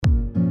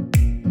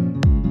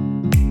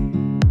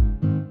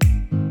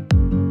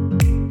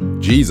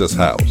Jesus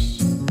House,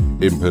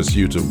 in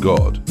pursuit of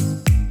God,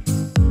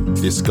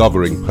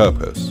 discovering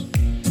purpose,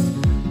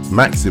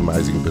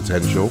 maximizing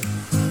potential,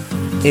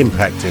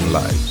 impacting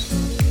lives.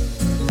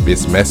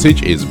 This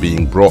message is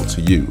being brought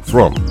to you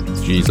from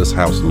Jesus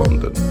House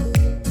London.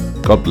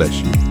 God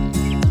bless you.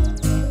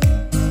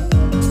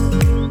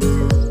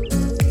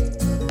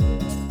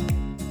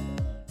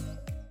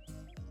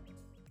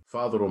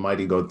 Father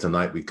Almighty God,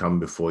 tonight we come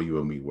before you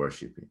and we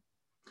worship you.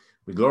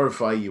 We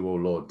glorify you, O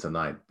Lord,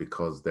 tonight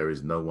because there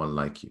is no one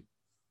like you.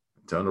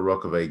 Eternal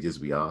Rock of Ages,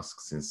 we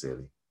ask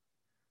sincerely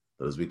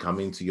that as we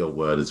come into your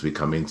word, as we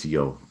come into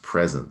your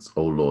presence,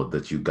 O Lord,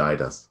 that you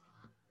guide us.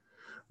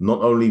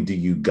 Not only do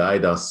you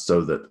guide us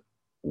so that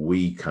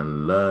we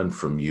can learn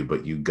from you,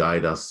 but you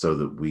guide us so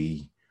that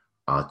we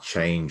are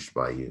changed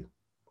by you.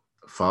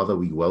 Father,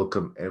 we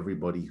welcome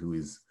everybody who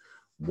is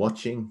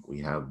watching. We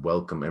have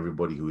welcome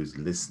everybody who is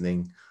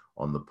listening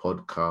on the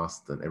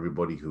podcast and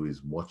everybody who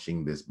is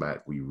watching this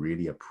back. We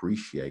really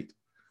appreciate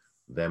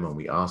them, and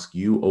we ask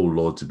you, O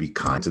Lord, to be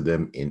kind to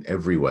them in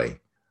every way.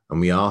 And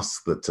we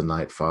ask that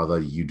tonight, Father,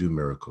 you do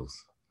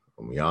miracles.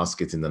 And we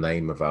ask it in the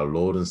name of our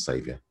Lord and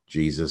Savior,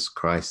 Jesus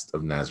Christ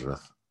of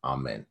Nazareth.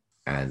 Amen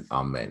and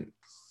amen.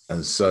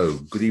 And so,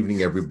 good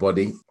evening,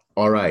 everybody.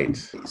 All right,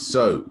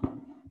 so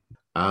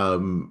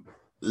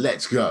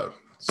let's go.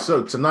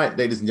 So tonight,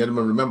 ladies and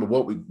gentlemen, remember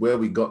where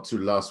we got to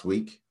last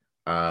week.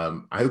 I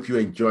hope you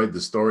enjoyed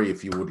the story.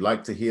 If you would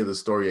like to hear the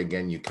story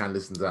again, you can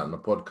listen to that on the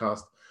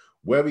podcast.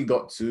 Where we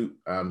got to,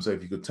 so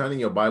if you could turn in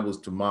your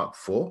Bibles to Mark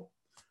 4,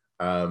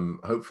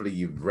 hopefully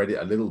you've read it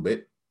a little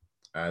bit,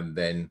 and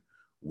then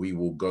we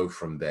will go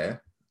from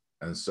there.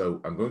 And so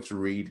I'm going to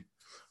read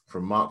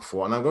from Mark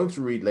 4, and I'm going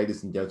to read,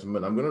 ladies and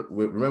gentlemen,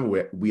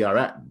 remember we are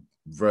at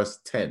verse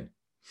 10.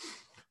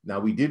 Now,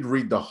 we did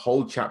read the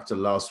whole chapter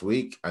last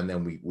week, and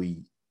then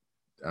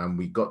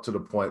we got to the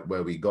point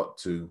where we got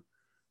to,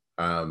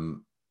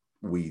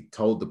 we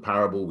told the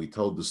parable, we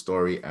told the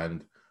story,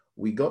 and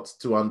we got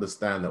to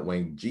understand that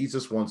when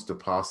Jesus wants to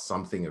pass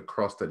something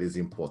across that is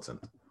important,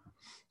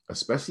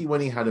 especially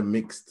when he had a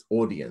mixed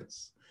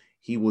audience,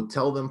 he would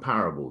tell them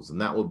parables,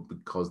 and that was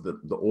because the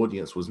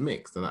audience was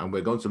mixed, and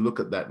we're going to look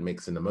at that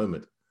mix in a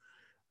moment.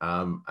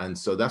 And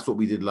so that's what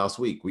we did last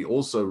week. We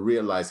also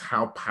realized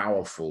how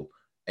powerful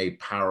a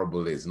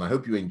parable is, and I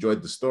hope you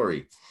enjoyed the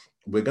story.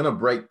 We're going to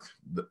break,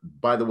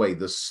 by the way,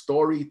 the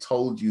story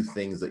told you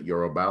things that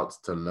you're about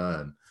to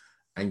learn,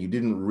 and you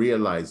didn't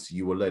realize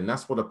you were learning.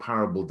 That's what a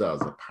parable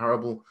does. A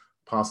parable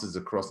passes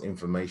across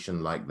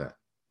information like that.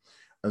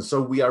 And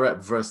so we are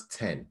at verse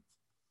 10.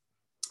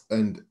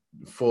 And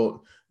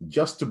for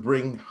just to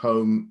bring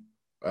home,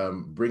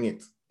 bring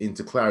it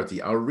into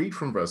clarity, I'll read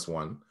from verse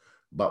 1,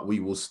 but we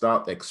will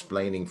start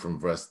explaining from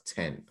verse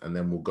 10, and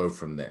then we'll go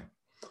from there.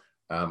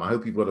 I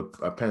hope you've got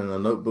a pen and a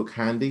notebook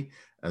handy.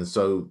 And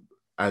so,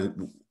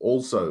 and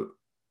also,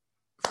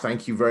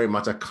 thank you very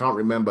much. I can't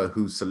remember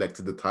who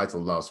selected the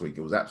title last week.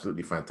 It was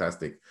absolutely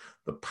fantastic.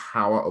 The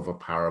Power of a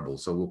Parable.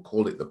 So we'll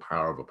call it The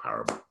Power of a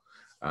Parable.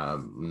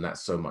 And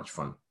that's so much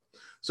fun.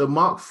 So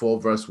Mark 4,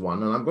 verse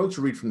 1, and I'm going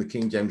to read from the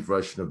King James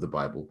Version of the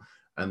Bible.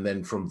 And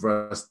then from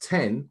verse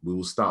 10, we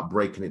will start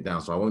breaking it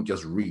down. So I won't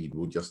just read,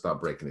 we'll just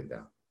start breaking it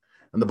down.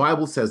 And the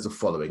Bible says the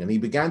following: and he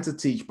began to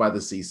teach by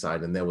the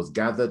seaside, and there was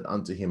gathered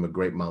unto him a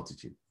great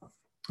multitude,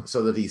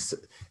 so that he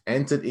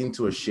entered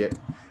into a ship,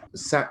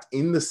 sat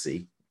in the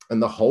sea,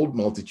 and the whole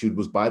multitude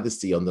was by the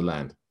sea on the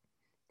land.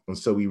 And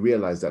so we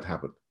realize that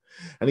happened.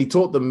 And he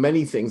taught them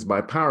many things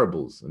by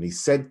parables, and he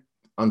said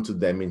unto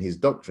them in his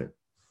doctrine,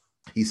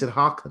 he said,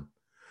 hearken,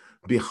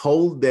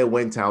 behold, there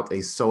went out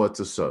a sower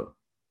to sow.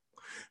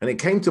 And it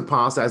came to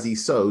pass, as he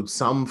sowed,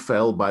 some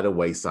fell by the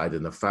wayside,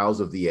 and the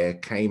fowls of the air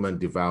came and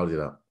devoured it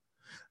up.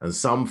 And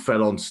some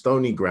fell on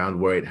stony ground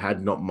where it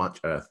had not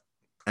much earth.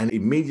 And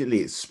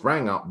immediately it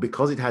sprang up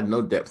because it had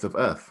no depth of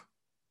earth.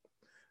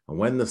 And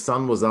when the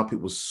sun was up,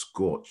 it was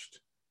scorched.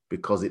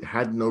 Because it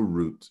had no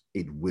root,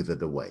 it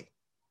withered away.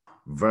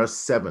 Verse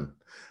 7.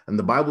 And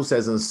the Bible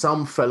says, and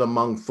some fell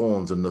among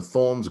thorns, and the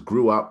thorns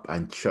grew up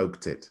and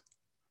choked it.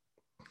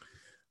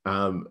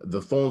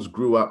 The thorns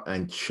grew up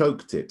and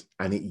choked it,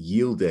 and it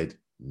yielded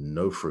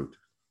no fruit.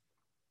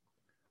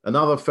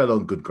 Another fell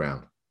on good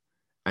ground,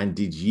 and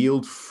did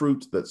yield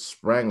fruit that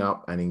sprang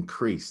up and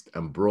increased,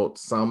 and brought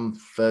some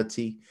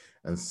 30,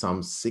 and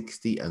some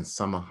 60, and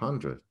some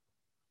 100.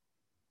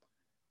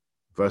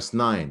 Verse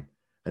 9,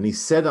 and he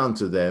said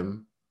unto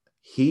them,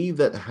 he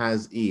that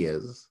has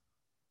ears,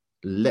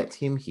 let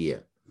him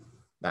hear.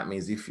 That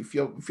means if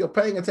you're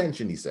paying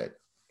attention, he said.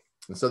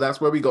 And so that's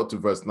where we got to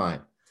verse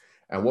 9.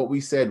 And what we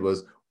said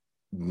was,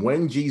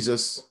 when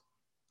Jesus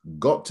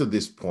got to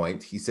this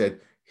point, he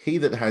said, he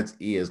that has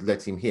ears,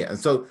 let him hear. And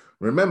so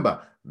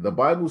remember, the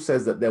Bible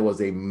says that there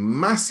was a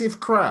massive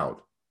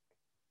crowd.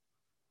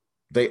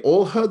 They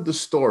all heard the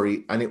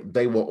story, and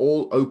they were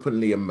all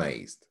openly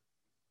amazed.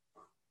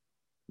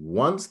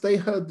 Once they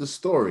heard the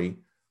story,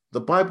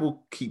 the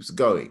Bible keeps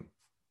going.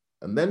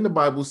 And then the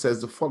Bible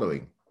says the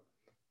following,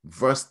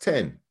 verse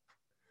 10.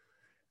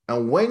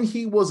 And when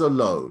he was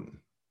alone,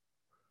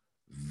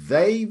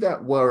 they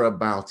that were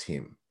about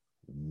him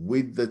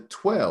with the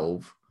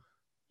 12,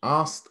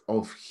 asked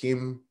of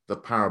him the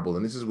parable.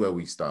 And this is where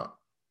we start.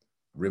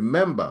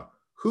 Remember,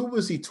 who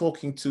was he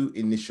talking to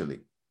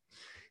initially?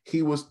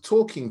 He was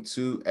talking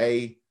to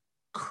a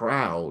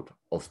crowd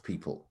of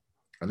people,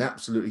 an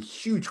absolutely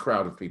huge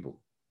crowd of people.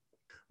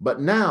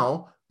 But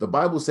now the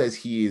Bible says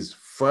he is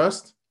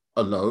first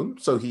alone.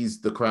 So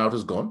the crowd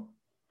has gone.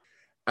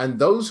 And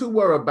those who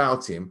were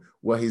about him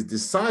were his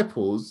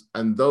disciples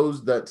and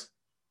those that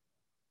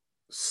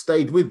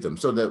stayed with them.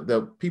 So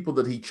the people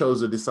that he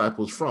chose the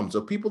disciples from.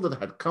 So people that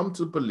had come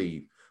to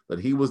believe that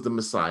he was the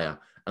Messiah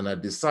and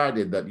had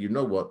decided that, you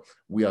know what,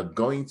 we are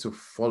going to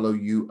follow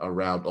you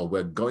around, or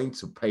we're going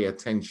to pay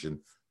attention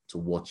to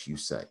what you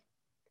say.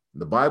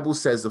 The Bible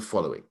says the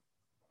following,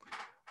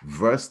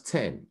 verse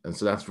 10. And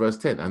so that's verse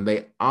 10. And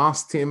they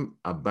asked him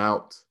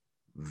about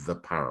the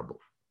parable.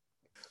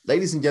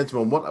 Ladies and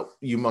gentlemen, what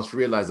you must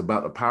realize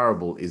about a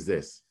parable is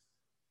this.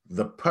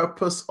 The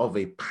purpose of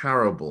a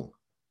parable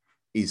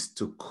is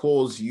to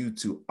cause you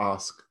to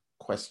ask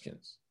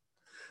questions.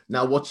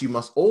 Now, what you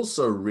must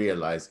also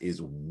realize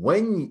is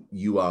when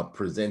you are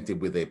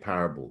presented with a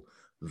parable,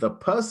 the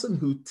person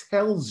who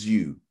tells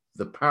you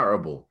the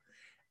parable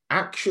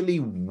actually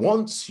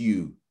wants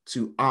you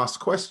to ask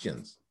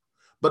questions.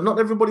 But not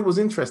everybody was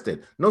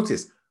interested.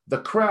 Notice, the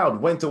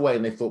crowd went away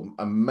and they thought,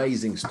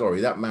 amazing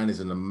story. That man is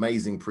an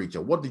amazing preacher.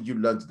 What did you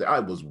learn today?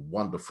 It was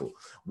wonderful.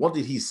 What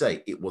did he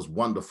say? It was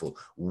wonderful.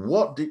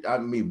 What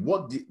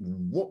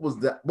was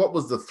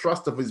the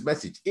thrust of his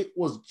message? It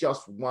was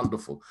just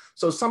wonderful.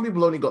 So some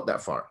people only got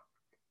that far.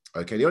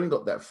 Okay, they only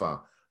got that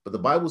far. But the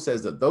Bible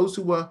says that those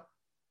who were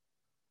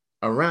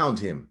around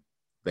him,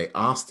 they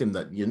asked him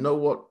that, you know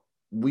what?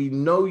 We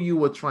know you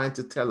were trying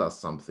to tell us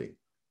something.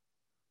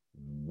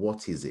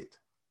 What is it?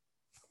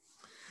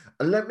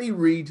 And let me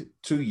read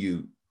to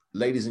you,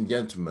 ladies and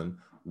gentlemen,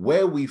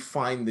 where we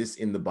find this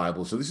in the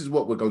Bible. So this is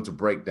what we're going to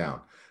break down.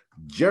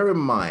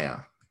 Jeremiah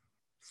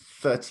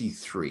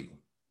 33.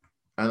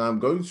 And I'm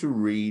going to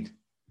read,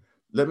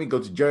 let me go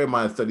to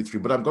Jeremiah 33,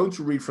 but I'm going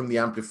to read from the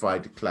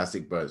Amplified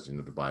Classic Version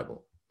of the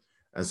Bible.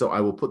 And so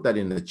I will put that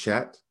in the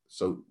chat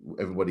so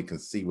everybody can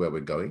see where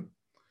we're going.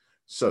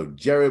 So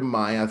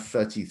Jeremiah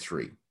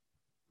 33.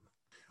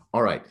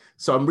 All right,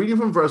 so I'm reading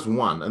from verse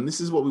 1, and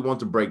this is what we want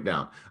to break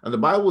down. And the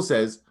Bible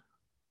says,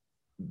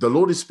 the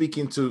Lord is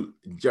speaking to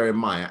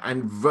Jeremiah,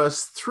 and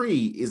verse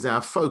 3 is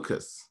our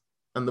focus.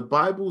 And the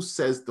Bible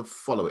says the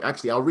following.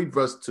 Actually, I'll read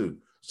verse 2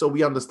 so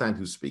we understand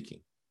who's speaking.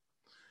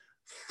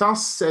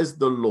 Thus says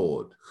the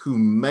Lord who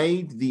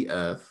made the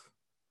earth,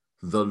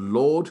 the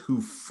Lord who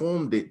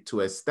formed it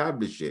to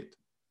establish it,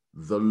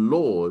 the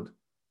Lord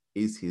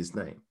is his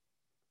name.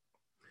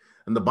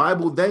 And the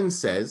Bible then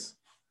says,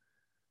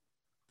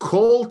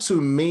 call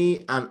to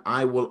me and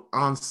I will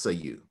answer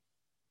you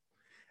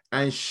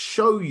and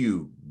show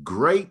you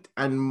great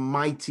and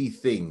mighty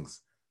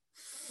things,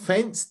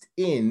 fenced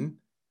in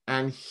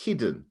and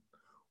hidden,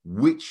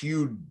 which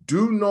you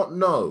do not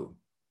know,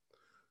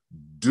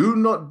 do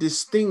not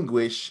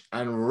distinguish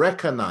and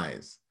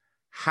recognize,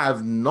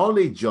 have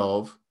knowledge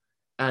of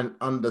and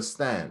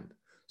understand.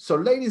 So,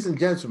 ladies and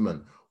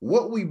gentlemen,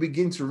 what we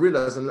begin to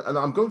realize, and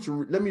I'm going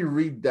to, let me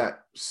read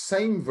that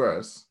same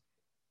verse.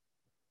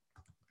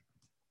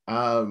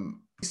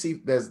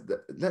 See,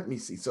 let me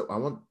see.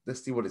 So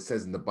let's see what it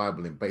says in the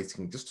Bible in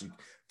basic, just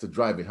to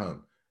drive it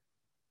home.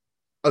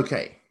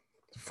 Okay,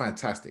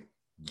 fantastic.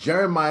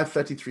 Jeremiah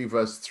 33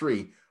 verse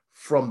 3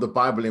 from the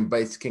Bible in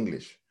basic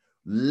English.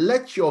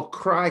 Let your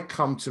cry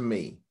come to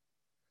me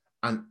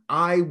and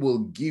I will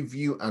give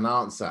you an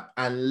answer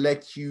and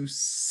let you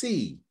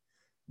see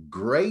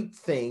great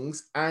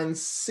things and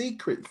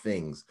secret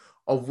things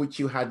of which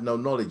you had no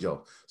knowledge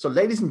of. So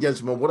ladies and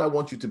gentlemen, what I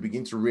want you to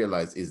begin to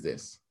realize is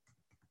this.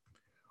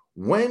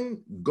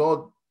 When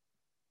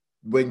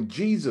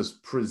Jesus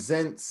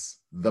presents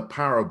the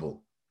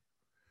parable,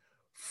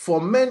 for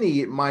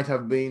many it might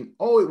have been,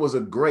 oh, it was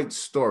a great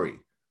story,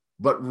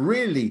 but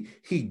really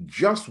he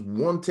just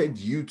wanted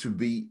you to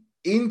be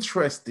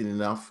interested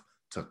enough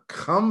to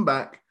come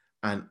back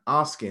and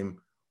ask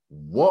him,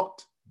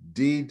 what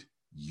did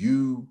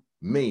you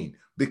mean?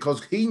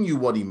 Because he knew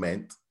what he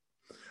meant,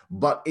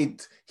 but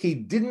he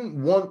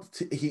didn't want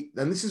to,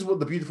 and this is what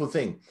the beautiful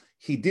thing,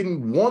 he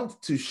didn't want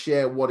to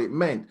share what it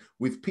meant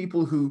with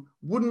people who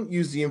wouldn't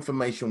use the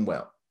information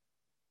well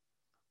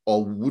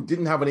or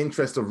didn't have an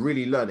interest of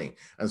really learning.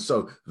 And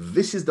so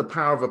this is the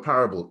power of a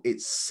parable.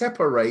 It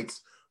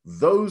separates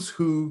those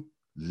who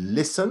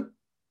listen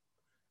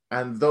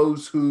and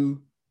those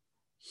who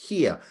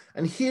hear.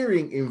 And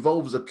hearing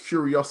involves a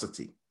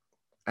curiosity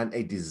and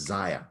a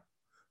desire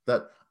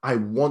that I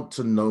want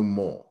to know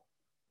more.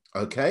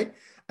 Okay?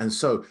 And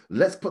so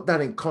let's put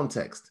that in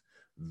context.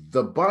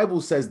 The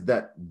Bible says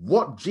that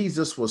what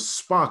Jesus was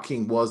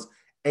sparking was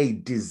a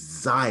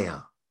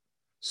desire,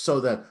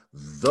 so that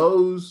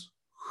those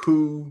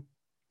who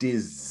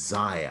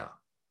desire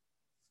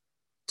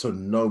to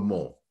know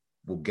more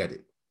will get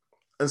it.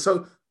 And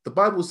so the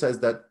Bible says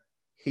that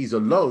he's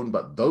alone,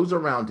 but those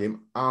around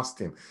him asked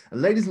him.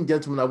 And ladies and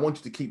gentlemen, I want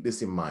you to keep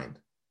this in mind.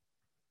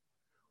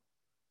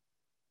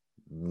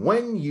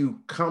 when you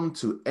come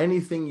to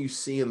anything you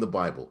see in the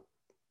Bible,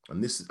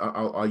 and this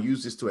I'll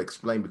use this to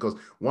explain, because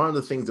one of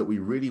the things that we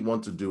really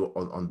want to do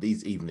on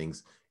these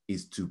evenings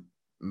is to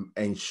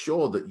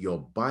ensure that your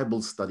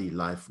Bible study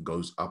life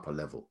goes up a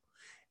level.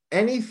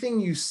 Anything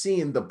you see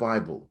in the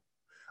Bible,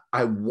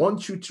 I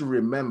want you to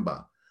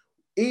remember,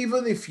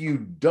 even if you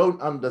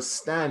don't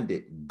understand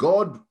it,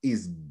 God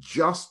is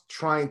just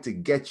trying to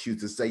get you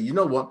to say, you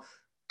know what,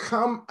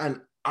 come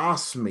and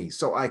ask me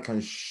so I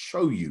can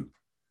show you.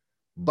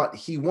 But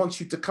he wants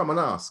you to come and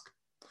ask.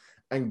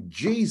 And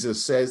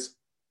Jesus says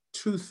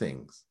two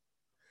things.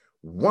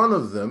 One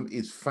of them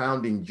is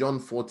found in John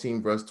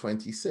 14, verse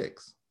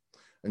 26.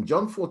 And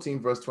John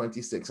 14, verse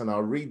 26, and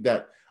I'll read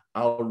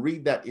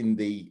that in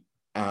the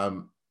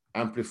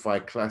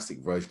Amplified Classic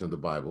version of the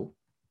Bible.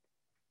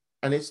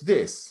 And it's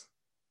this.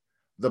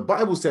 The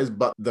Bible says,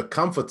 but the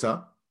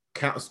Comforter,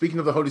 speaking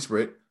of the Holy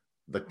Spirit,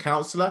 the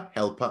Counselor,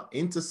 Helper,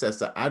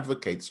 Intercessor,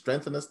 Advocate,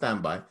 Strengthener,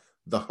 Standby,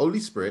 the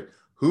Holy Spirit,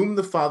 whom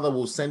the Father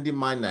will send in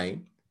my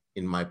name,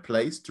 in my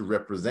place, to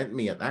represent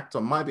me and act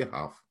on my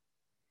behalf.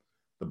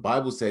 The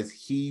Bible says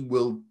he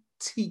will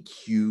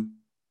teach you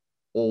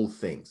all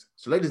things.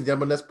 So ladies and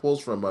gentlemen, let's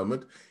pause for a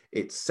moment.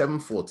 It's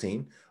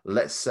 7:14.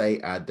 Let's say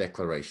our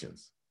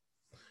declarations.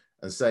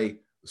 And say,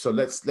 so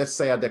let's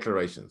say our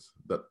declarations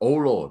that, oh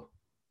Lord,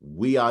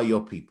 we are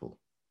your people,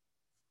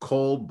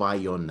 called by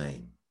your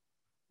name.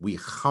 We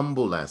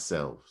humble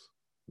ourselves.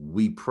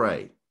 We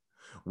pray.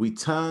 We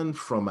turn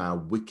from our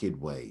wicked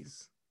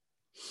ways.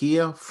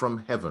 Hear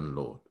from heaven,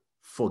 Lord.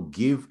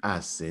 Forgive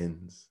our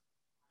sins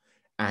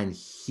and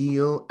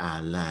heal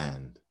our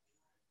land.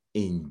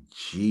 In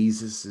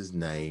Jesus'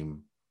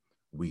 name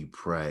we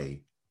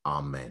pray.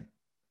 Amen.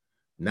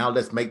 Now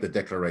let's make the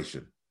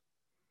declaration.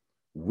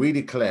 We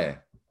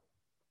declare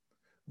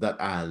that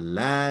our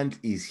land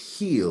is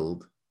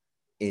healed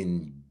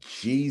in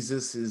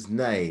Jesus'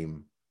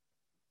 name.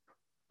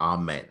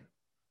 Amen.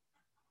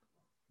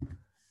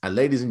 And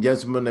ladies and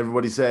gentlemen,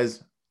 everybody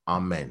says,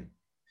 Amen.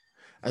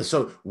 And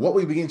so what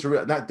we begin to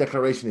realize, that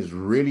declaration is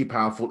really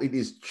powerful. It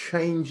is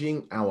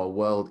changing our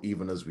world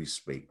even as we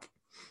speak.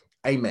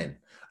 Amen.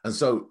 And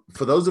so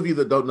for those of you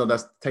that don't know,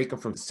 that's taken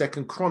from 2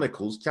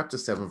 Chronicles chapter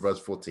 7, verse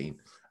 14.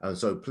 And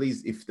so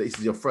please, if this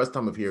is your first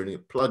time of hearing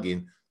it, plug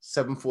in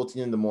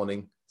 7:14 in the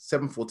morning,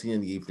 7:14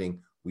 in the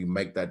evening, we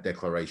make that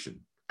declaration.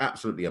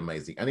 Absolutely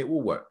amazing. And it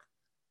will work.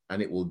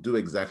 And it will do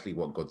exactly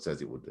what God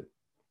says it will do.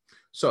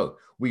 So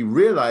we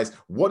realize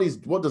what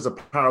does a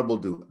parable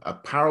do? A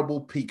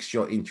parable piques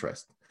your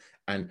interest.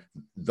 And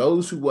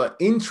those who were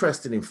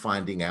interested in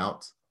finding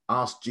out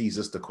asked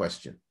Jesus the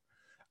question.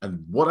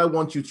 And what I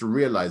want you to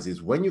realize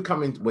is when you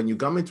come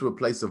into a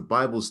place of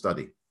Bible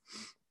study,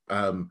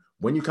 what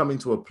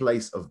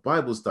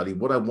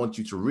I want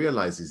you to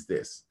realize is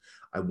this.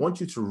 I want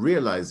you to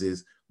realize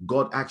is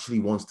God actually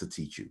wants to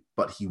teach you,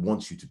 but he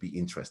wants you to be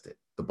interested.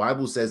 The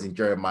Bible says in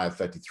Jeremiah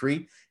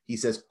 33, he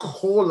says,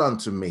 call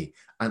unto me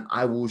and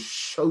I will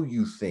show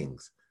you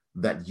things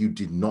that you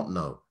did not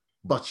know,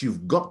 but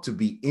you've got to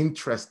be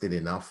interested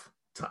enough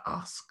to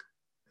ask.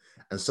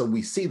 And so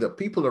we see that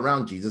people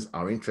around Jesus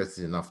are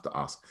interested enough to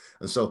ask.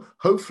 And so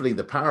hopefully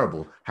the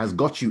parable has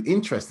got you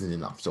interested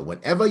enough. So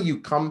whenever you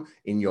come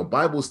in your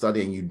Bible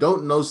study and you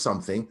don't know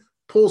something,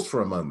 pause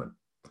for a moment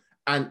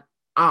and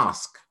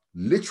ask.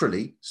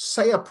 Literally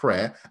say a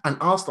prayer and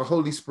ask the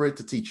Holy Spirit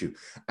to teach you.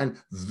 And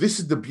this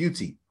is the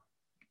beauty.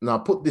 Now I'll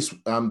put this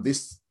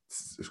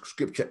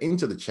scripture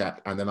into the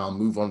chat and then I'll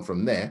move on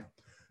from there.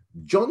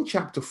 John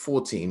chapter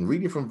 14,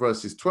 reading from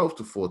verses 12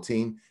 to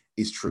 14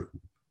 is true.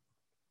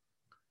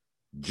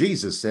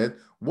 Jesus said,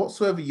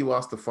 whatsoever you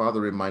ask the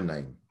Father in my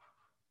name,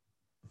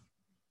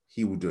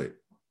 he will do it.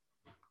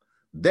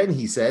 Then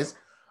he says,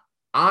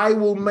 I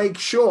will make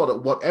sure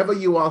that whatever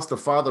you ask the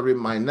Father in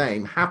my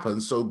name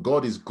happens, so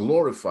God is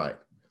glorified.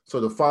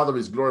 So the Father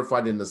is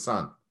glorified in the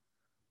Son.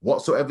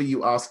 Whatsoever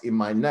you ask in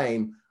my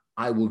name,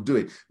 I will do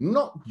it.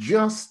 Not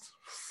just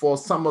for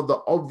some of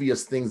the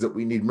obvious things that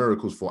we need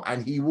miracles for,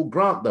 and he will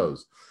grant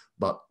those,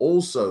 but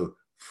also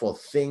for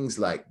things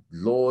like,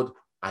 Lord,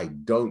 I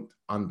don't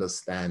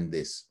understand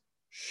this.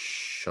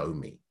 Show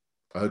me.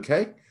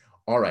 Okay?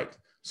 All right.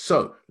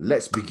 So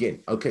let's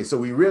begin. Okay, so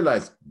we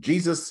realize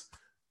Jesus,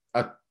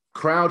 a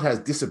crowd has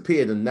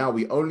disappeared, and now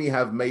we only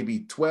have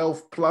maybe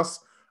 12 plus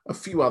a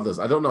few others.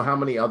 I don't know how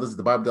many others.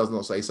 The Bible does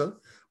not say so,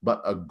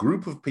 but a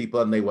group of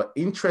people, and they were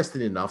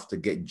interested enough to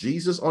get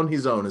Jesus on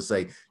his own and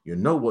say, you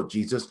know what,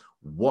 Jesus,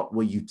 what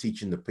were you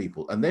teaching the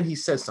people? And then he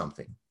says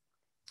something.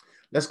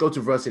 Let's go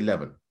to verse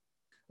 11.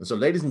 And so,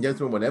 ladies and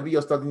gentlemen, whenever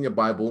you're studying your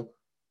Bible,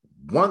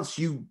 once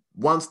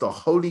the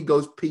Holy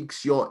Ghost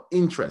piques your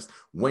interest,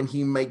 when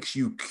he makes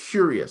you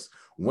curious,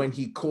 when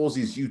he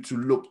causes you to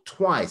look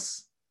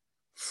twice,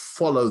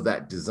 follow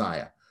that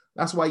desire.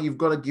 That's why you've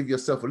got to give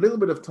yourself a little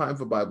bit of time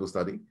for Bible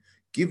study.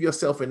 Give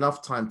yourself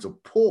enough time to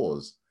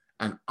pause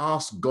and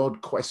ask God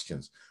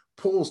questions.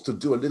 Pause to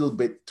do a little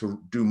bit,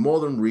 to do more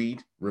than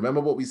read. Remember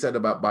what we said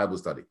about Bible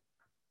study.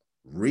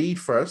 Read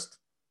first,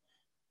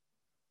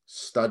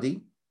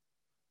 study,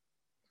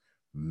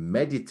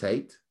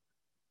 meditate,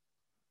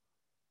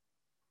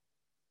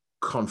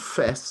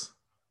 confess,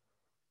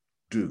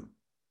 do.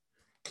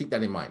 Keep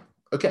that in mind.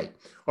 Okay.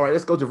 All right,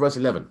 let's go to verse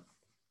 11.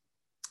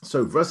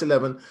 So verse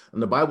 11,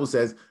 and the Bible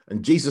says,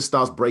 and Jesus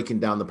starts breaking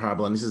down the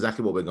parable, and this is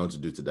exactly what we're going to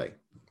do today.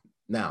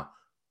 Now,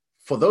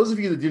 for those of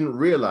you that didn't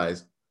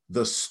realize,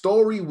 the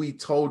story we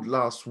told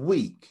last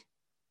week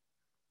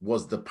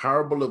was the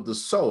parable of the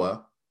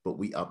sower, but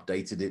we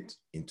updated it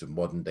into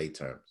modern day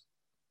terms.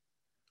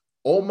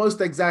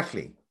 Almost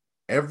exactly.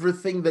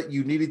 Everything that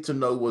you needed to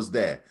know was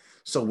there.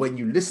 So when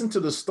you listen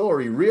to the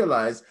story,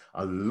 realize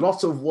a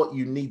lot of what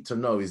you need to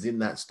know is in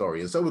that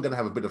story. And so we're going to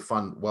have a bit of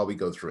fun while we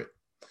go through it.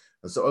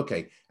 And so,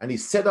 okay. And he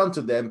said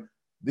unto them,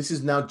 this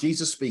is now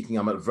Jesus speaking.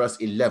 I'm at verse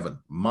 11,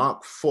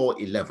 Mark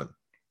 4:11.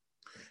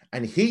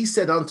 And he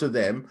said unto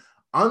them,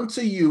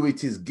 unto you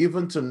it is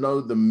given to know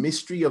the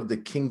mystery of the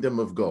kingdom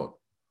of God.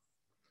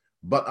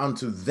 But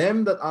unto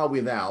them that are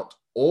without,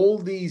 all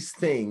these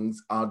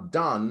things are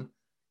done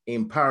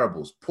in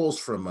parables. Pause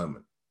for a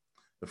moment.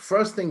 The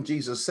first thing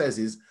Jesus says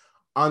is,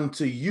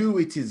 unto you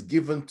it is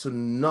given to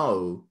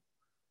know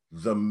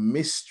the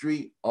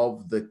mystery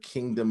of the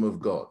kingdom of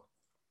God.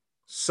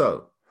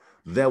 So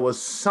there was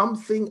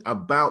something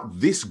about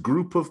this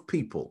group of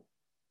people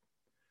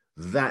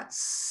that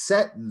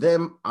set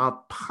them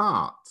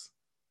apart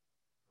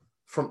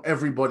from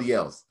everybody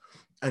else.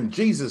 And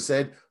Jesus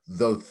said,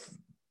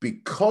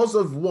 because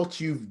of what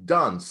you've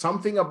done,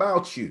 something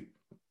about you,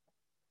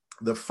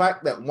 the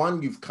fact that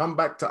one, you've come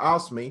back to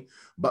ask me,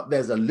 but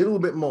there's a little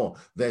bit more.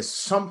 There's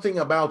something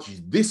about you,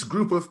 this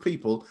group of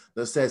people,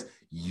 that says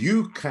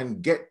you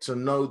can get to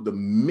know the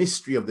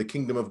mystery of the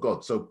kingdom of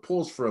God. So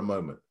pause for a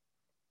moment.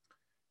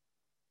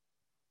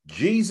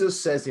 Jesus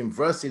says in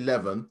verse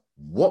 11,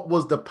 what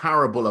was the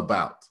parable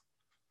about?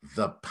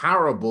 The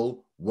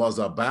parable was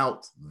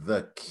about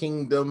the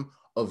kingdom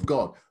of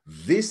God.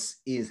 This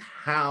is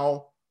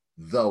how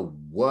the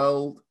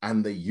world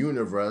and the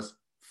universe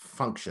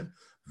function.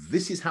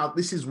 This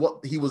is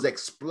what he was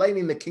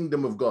explaining, the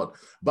kingdom of God,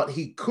 but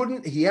he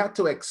had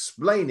to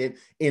explain it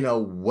in a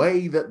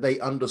way that they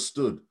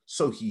understood.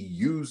 So he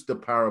used the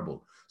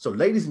parable. So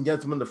ladies and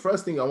gentlemen, the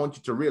first thing I want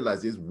you to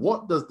realize is,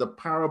 what does the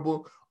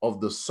parable of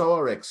the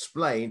sower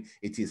explain?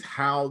 It is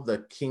how the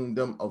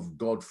kingdom of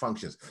God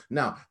functions.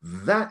 Now,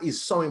 that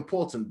is so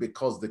important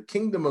because the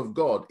kingdom of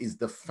God is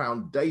the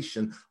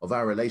foundation of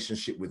our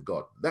relationship with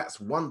God. That's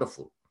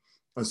wonderful.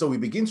 And so we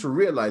begin to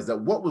realize that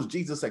what was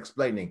Jesus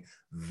explaining?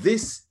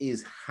 This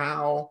is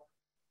how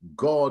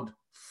God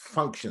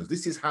functions.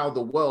 This is how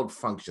the world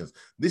functions.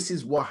 This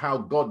is how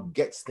God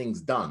gets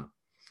things done.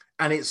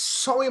 And it's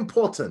so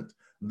important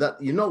that,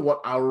 you know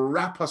what, I'll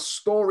wrap a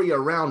story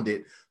around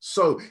it.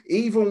 So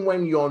even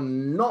when you're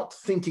not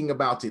thinking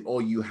about it,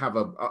 or you have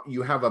what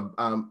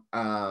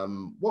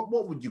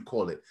would you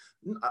call it?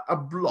 A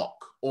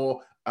block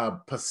or a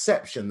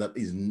perception that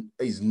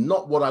is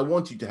not what I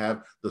want you to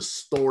have, the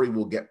story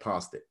will get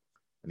past it.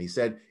 And he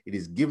said, it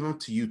is given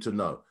to you to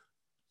know.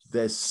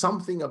 There's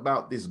something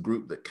about this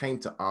group that came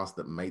to us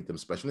that made them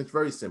special. And it's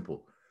very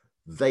simple.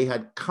 They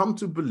had come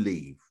to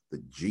believe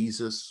that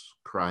Jesus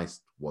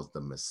Christ was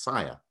the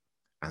Messiah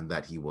and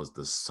that he was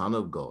the Son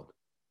of God.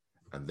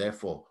 And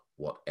therefore,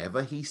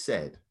 whatever he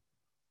said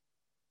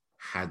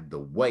had the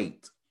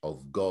weight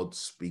of God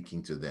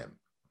speaking to them.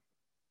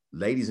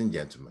 Ladies and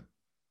gentlemen,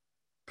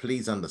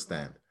 please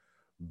understand,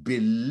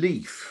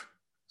 belief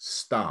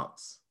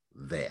starts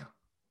there.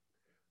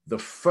 The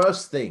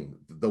first thing,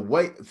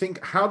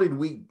 how did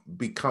we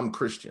become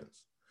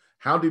Christians?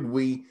 How did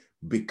we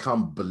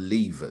become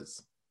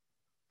believers?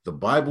 The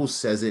Bible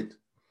says it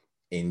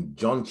in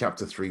John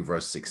chapter 3,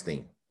 verse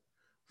 16.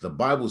 The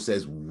Bible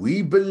says,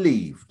 we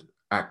believed,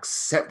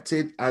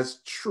 accepted as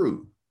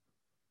true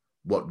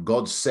what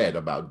God said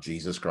about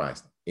Jesus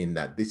Christ, in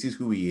that this is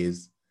who he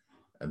is,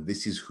 and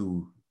this is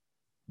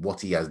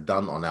what he has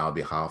done on our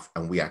behalf,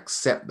 and we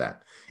accept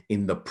that.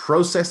 In the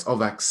process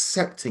of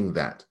accepting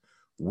that,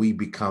 we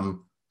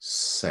become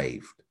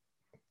saved.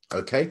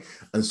 Okay?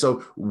 And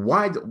so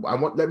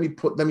let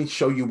me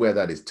show you where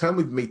that is. Turn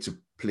with me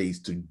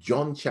please to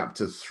John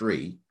chapter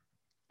 3,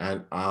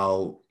 and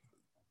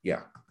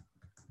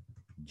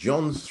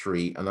John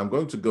 3, and I'm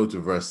going to go to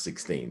verse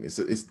 16.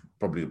 It's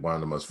probably one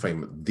of the most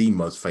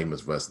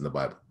famous verse in the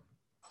Bible.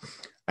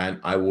 And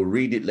I will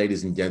read it,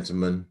 ladies and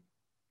gentlemen.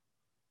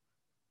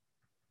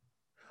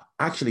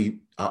 Actually,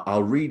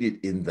 I'll read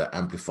it in the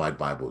Amplified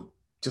Bible,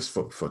 just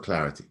for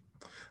clarity.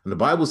 And the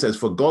Bible says,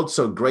 for God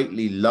so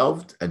greatly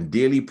loved and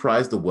dearly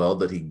prized the world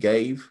that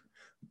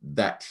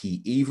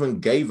he even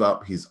gave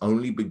up his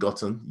only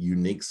begotten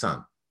unique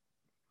Son,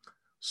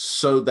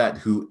 so that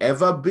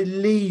whoever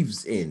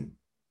believes in,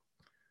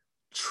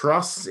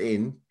 trusts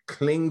in,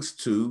 clings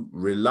to,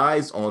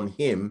 relies on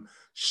him,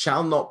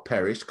 shall not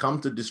perish, come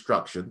to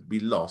destruction, be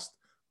lost,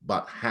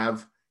 but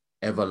have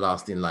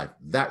everlasting life.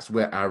 That's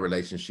where our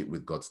relationship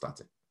with God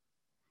started.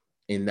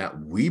 In that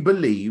we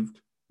believed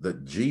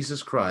that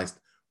Jesus Christ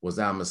was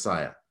our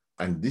Messiah.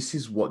 And this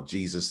is what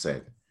Jesus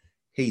said.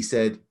 He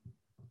said,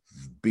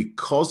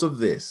 because of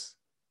this,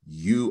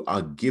 you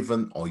are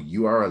given, or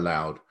you are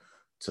allowed,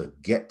 to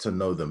get to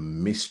know the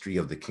mystery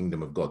of the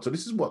kingdom of God. So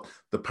this is what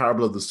the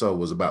parable of the sower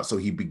was about. So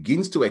he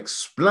begins to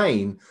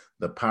explain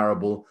the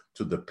parable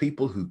to the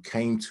people who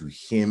came to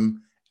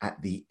him at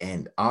the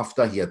end.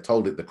 After he had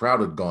told it, the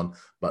crowd had gone,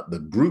 but the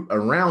group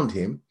around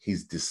him,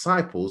 his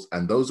disciples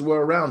and those who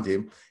were around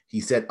him, he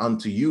said,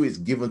 unto you is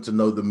given to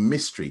know the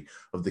mystery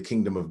of the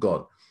kingdom of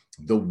God.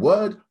 The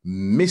word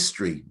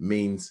mystery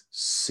means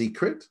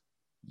secret,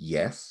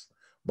 yes,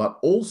 but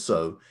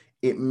also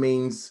it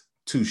means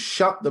to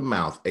shut the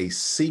mouth, a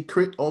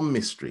secret or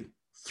mystery,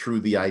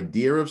 through the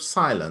idea of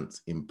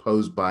silence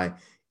imposed by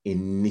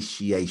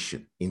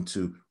initiation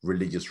into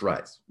religious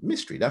rites.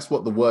 Mystery, that's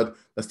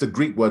the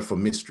Greek word for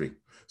mystery.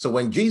 So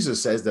when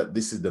Jesus says that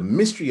this is the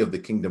mystery of the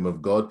kingdom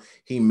of God,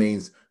 he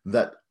means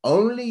that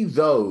only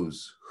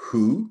those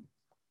who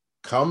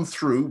come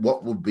through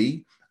what will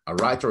be a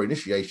rite or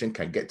initiation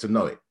can get to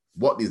know it.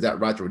 What is that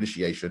rite or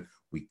initiation?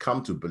 We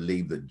come to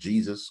believe that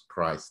Jesus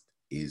Christ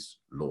is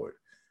Lord.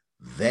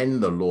 Then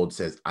the Lord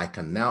says, I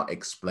can now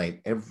explain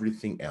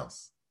everything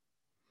else,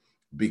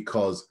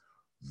 because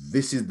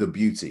this is the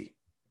beauty.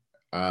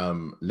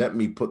 The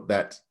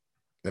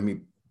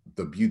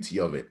beauty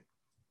of it.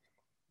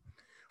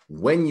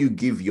 When you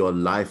give your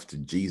life to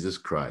Jesus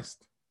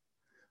Christ,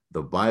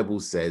 the Bible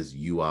says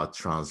you are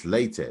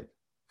translated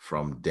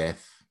from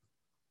death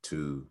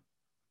to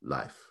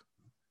life.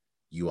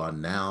 You are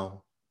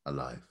now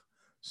alive.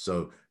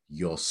 So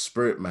your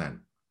spirit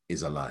man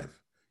is alive.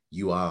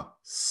 You are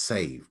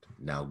saved.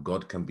 Now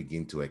God can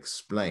begin to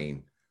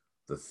explain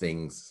the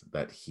things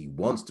that he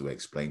wants to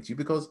explain to you,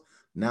 because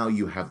now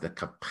you have the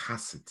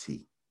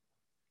capacity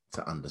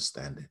to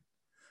understand it.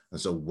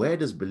 And so where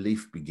does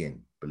belief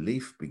begin?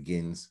 Belief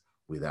begins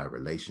with our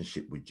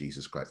relationship with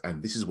Jesus Christ.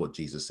 And this is what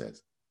Jesus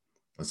says.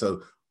 And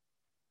so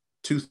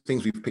two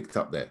things we've picked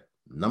up there.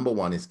 Number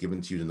one is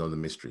given to you to know the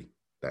mystery.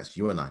 That's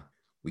you and I.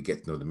 We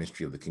get to know the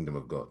mystery of the kingdom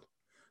of God.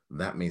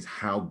 That means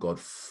how God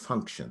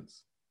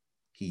functions.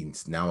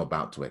 He's now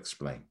about to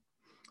explain.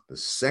 The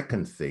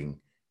second thing,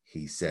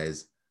 he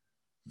says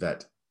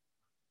that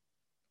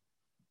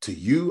to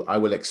you, I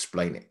will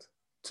explain it.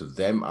 To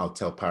them, I'll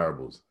tell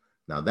parables.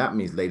 Now that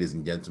means, ladies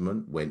and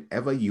gentlemen,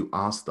 whenever you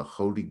ask the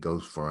Holy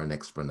Ghost for an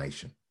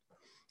explanation,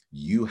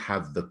 you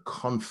have the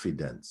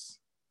confidence.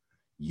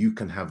 You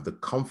can have the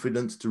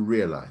confidence to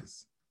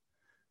realize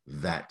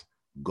that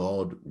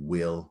God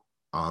will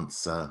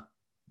answer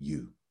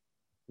you.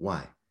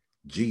 Why?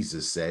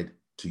 Jesus said,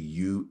 to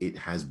you it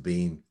has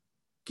been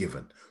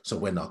given. So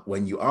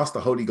when you ask the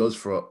Holy Ghost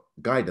for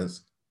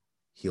guidance,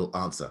 he'll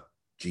answer.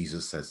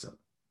 Jesus says so.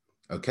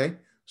 Okay?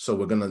 So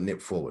we're going to nip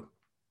forward.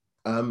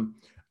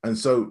 And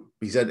so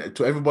he said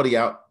to everybody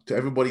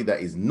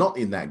that is not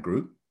in that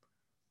group,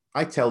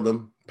 I tell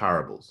them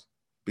parables,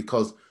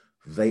 because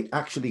they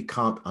actually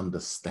can't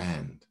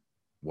understand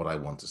what I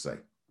want to say.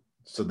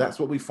 So that's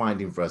what we find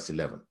in verse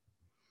 11.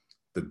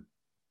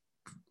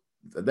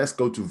 Let's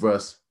go to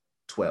verse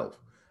 12.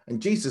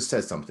 And Jesus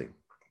says something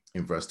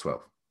in verse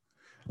 12.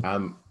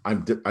 I'm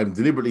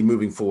deliberately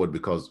moving forward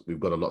because we've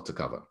got a lot to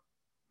cover.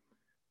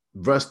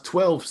 Verse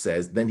 12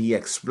 says, then he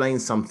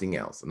explains something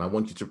else. And I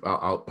want you to,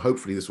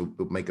 hopefully this will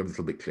make it a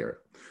little bit clearer.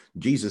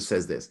 Jesus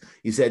says this.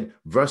 He said,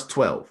 verse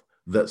 12,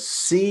 that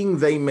seeing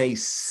they may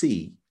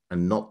see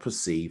and not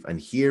perceive, and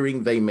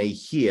hearing they may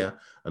hear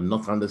and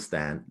not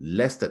understand,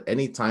 lest at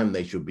any time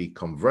they should be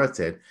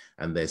converted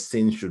and their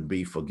sins should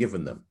be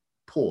forgiven them.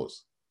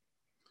 Pause.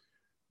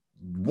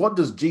 What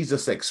does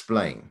Jesus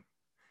explain?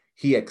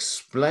 He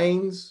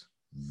explains,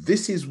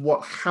 this is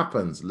what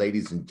happens,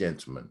 ladies and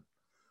gentlemen,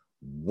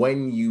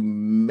 when you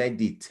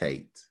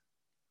meditate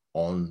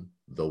on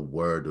the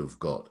word of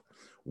God.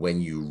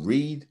 When you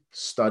read,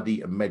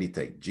 study, and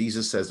meditate,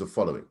 Jesus says the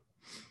following.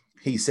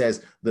 He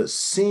says that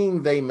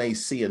seeing they may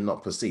see and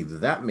not perceive.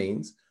 That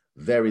means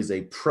there is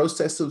a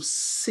process of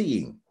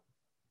seeing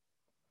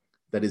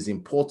that is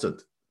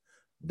important.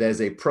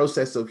 There's a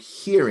process of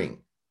hearing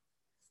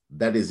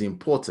that is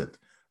important,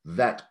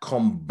 that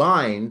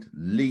combined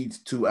leads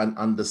to an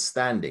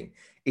understanding.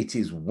 It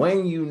is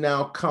when you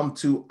now come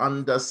to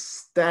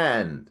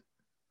understand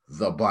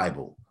the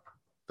Bible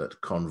that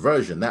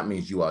conversion, that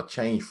means you are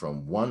changed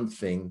from one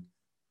thing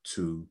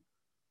to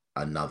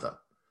another.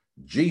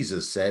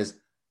 Jesus says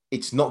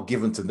it's not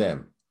given to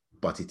them,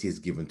 but it is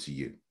given to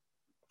you.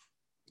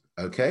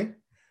 Okay?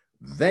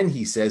 Then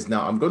he says,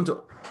 now I'm going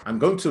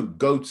to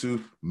go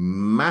to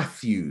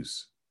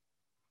Matthew's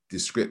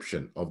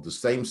description of the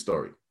same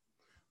story.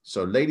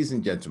 So ladies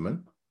and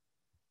gentlemen,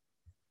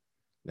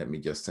 let me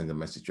just send a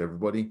message to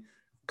everybody.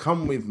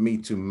 Come with me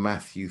to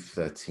Matthew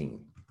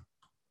 13.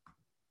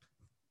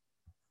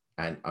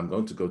 And I'm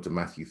going to go to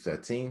Matthew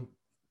 13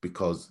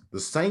 because the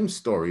same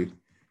story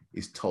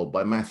is told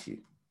by Matthew,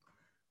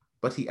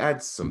 but he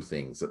adds some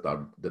things that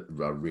are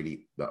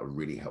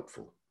really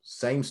helpful.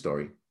 Same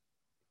story.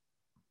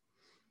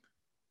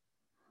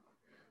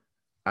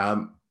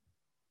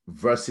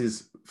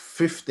 Verses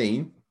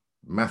 15,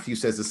 Matthew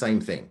says the same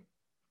thing.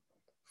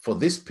 For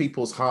this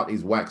people's heart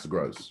is wax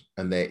gross,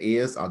 and their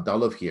ears are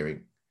dull of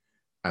hearing,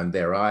 and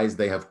their eyes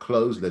they have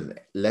closed,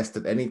 lest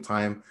at any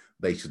time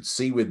they should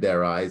see with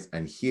their eyes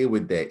and hear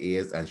with their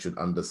ears and should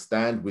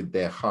understand with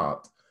their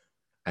heart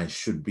and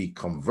should be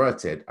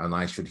converted, and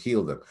I should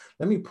heal them.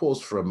 Let me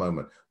pause for a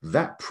moment.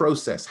 That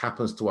process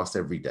happens to us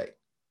every day.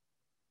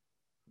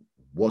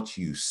 What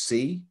you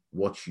see,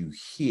 what you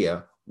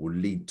hear will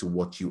lead to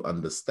what you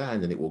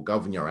understand, and it will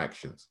govern your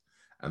actions.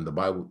 And the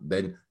Bible,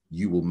 then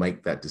you will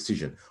make that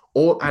decision.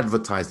 All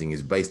advertising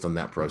is based on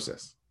that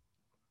process.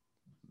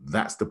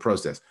 That's the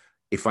process.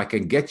 If I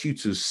can get you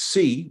to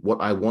see what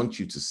I want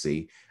you to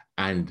see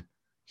and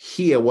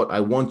hear what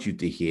I want you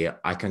to hear,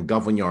 I can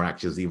govern your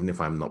actions even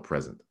if I'm not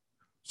present.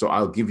 So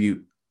I'll give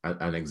you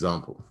an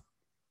example.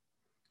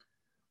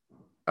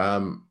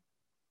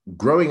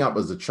 Growing up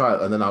as a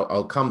child, and then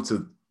I'll come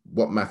to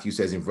what Matthew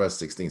says in verse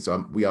 16.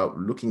 So we are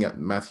looking at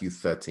Matthew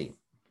 13,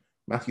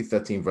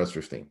 verse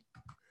 15.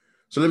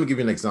 So let me give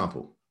you an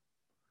example.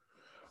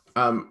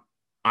 I'm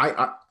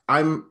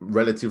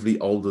relatively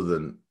older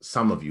than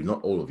some of you,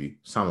 not all of you,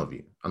 some of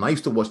you. And I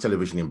used to watch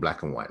television in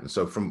black and white. And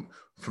so from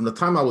the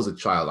time I was a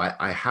child,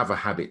 I have a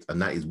habit,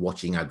 and that is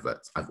watching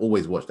adverts. I've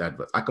always watched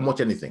adverts. I can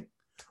watch anything.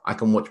 I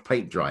can watch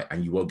paint dry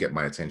and you won't get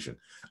my attention.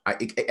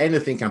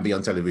 Anything can be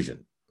on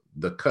television.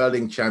 The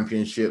curling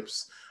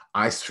championships,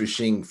 ice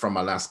fishing from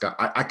Alaska.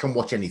 I can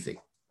watch anything.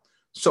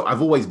 So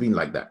I've always been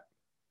like that.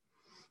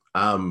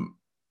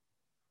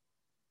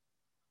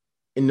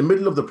 In the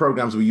middle of the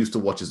programs we used to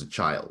watch as a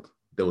child,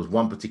 there was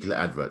one particular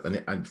advert.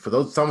 And for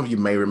those, some of you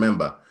may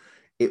remember,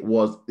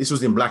 this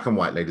was in black and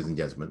white, ladies and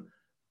gentlemen.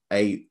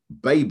 A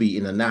baby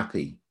in a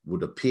nappy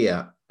would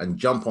appear and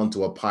jump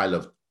onto a pile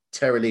of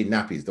Terry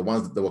nappies, the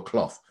ones that were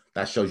cloth.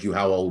 That shows you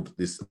how old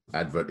this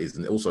advert is,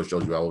 and it also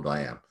shows you how old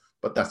I am,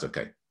 but that's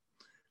okay.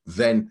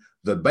 Then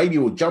the baby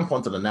will jump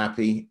onto the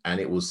nappy, and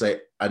it will say,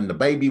 and the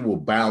baby will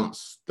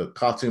bounce, the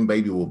cartoon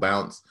baby will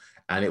bounce,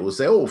 and it will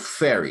say, oh,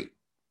 fairy.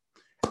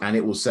 And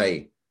it will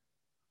say,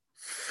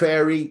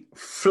 fairy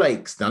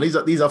flakes. Now,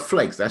 these are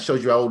flakes. That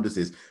shows you how old this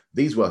is.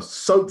 These were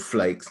soap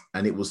flakes,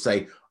 and it will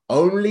say,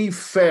 only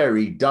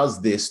fairy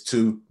does this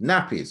to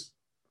nappies,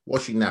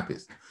 washing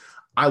nappies.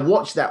 I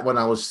watched that when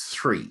I was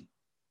 3,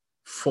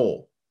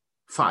 4,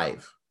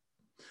 5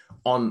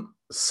 on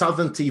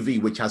Southern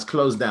TV, which has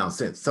closed down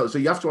since. So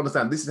you have to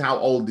understand, this is how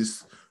old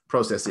this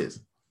process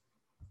is.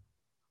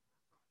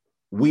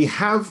 We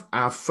have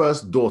our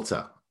first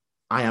daughter.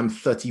 I am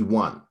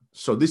 31.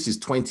 So this is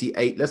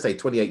 28, let's say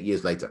 28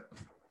 years later.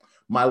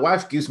 My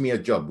wife gives me a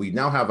job. We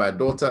now have our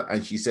daughter,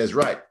 and she says,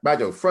 right,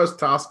 Bajo, first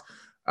task,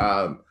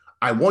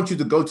 I want you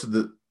to go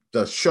to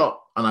the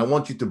shop, and I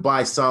want you to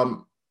buy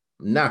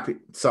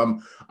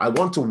I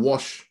want to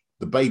wash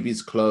the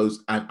baby's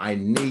clothes, and I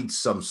need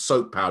some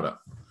soap powder.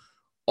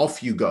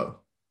 Off you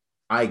go.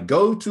 I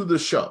go to the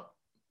shop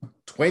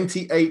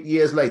 28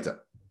 years later.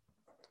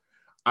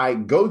 I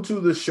go to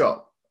the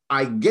shop.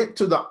 I get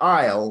to the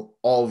aisle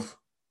of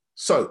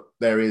soap.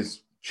 There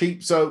is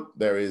cheap soap.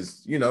 There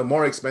is,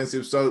 more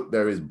expensive soap.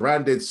 There is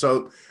branded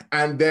soap.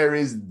 And there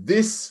is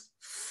this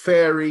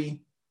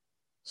fairy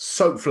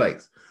soap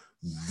flakes,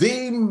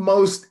 the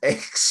most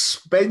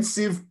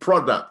expensive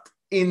product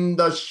in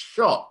the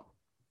shop.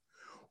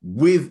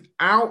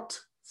 Without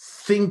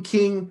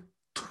thinking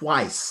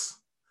twice,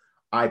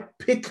 I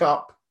pick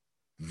up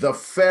the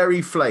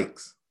fairy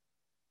flakes.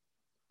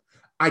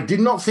 I did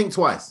not think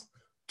twice.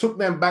 Took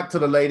them back to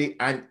the lady,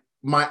 and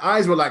my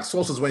eyes were like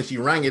saucers when she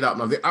rang it up.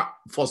 And I was like,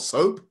 for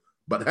soap?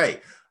 But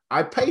hey,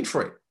 I paid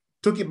for it.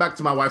 Took it back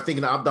to my wife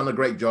thinking that I've done a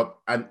great job.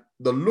 And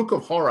the look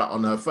of horror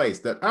on her face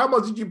that, how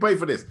much did you pay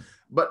for this?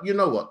 But you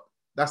know what?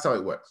 That's how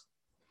it works.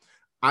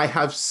 I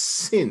have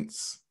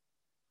since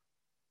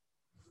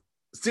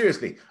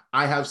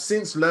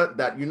learned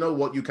that, you know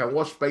what, you can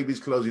wash baby's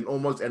clothes in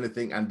almost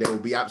anything and they will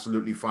be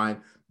absolutely fine.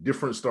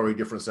 Different story,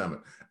 different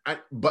sermon.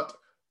 But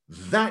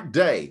that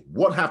day,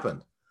 what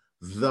happened?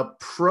 The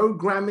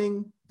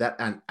programming that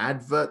an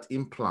advert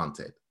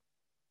implanted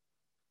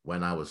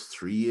when I was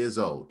 3 years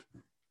old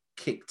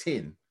kicked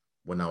in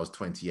when I was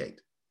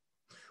 28.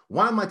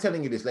 Why am I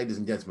telling you this, ladies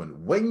and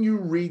gentlemen? When you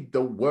read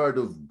the word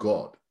of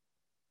God,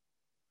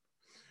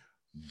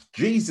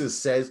 Jesus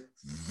says,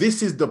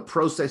 this is the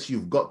process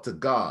you've got to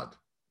guard.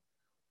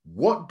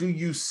 What do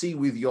you see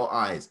with your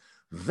eyes?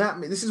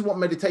 This is what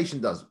meditation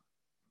does.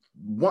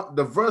 What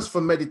the verse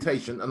for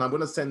meditation, and I'm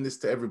going to send this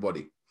to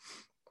everybody.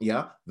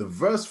 Yeah, the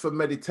verse for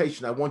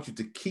meditation I want you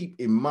to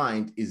keep in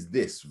mind is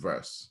this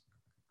verse.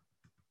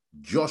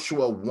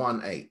 Joshua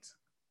 1:8.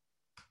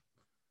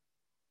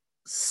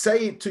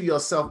 Say it to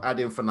yourself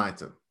ad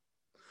infinitum.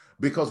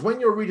 Because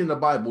when you're reading the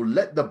Bible,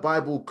 let the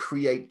Bible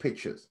create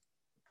pictures.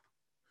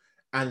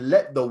 And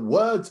let the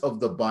words of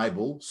the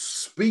Bible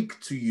speak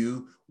to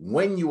you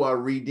when you are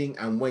reading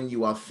and when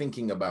you are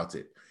thinking about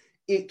it.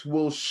 It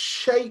will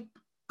shape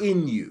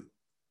in you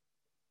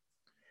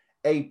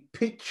a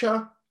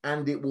picture,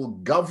 and it will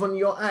govern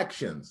your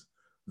actions,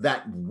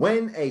 that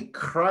when a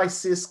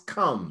crisis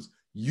comes,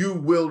 you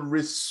will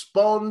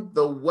respond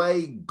the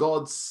way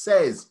God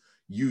says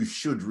you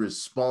should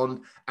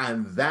respond,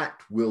 and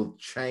that will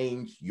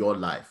change your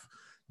life.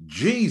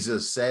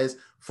 Jesus says,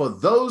 for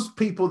those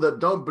people that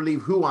don't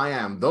believe who I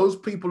am, those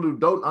people who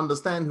don't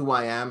understand who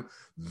I am,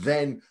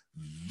 then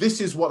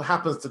this is what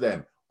happens to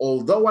them.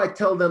 Although I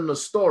tell them the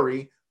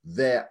story,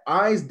 their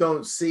eyes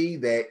don't see,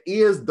 their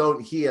ears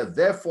don't hear,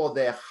 therefore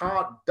their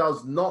heart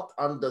does not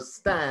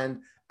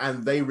understand,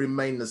 and they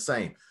remain the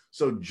same.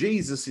 So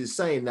Jesus is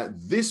saying that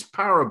this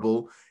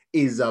parable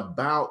is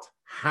about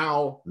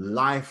how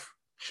life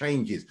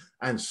changes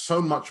and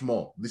so much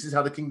more. This is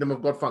how the kingdom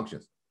of God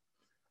functions.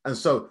 And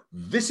so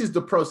this is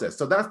the process.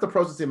 So that's the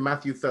process in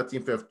Matthew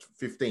 13,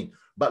 15.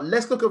 But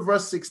let's look at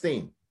verse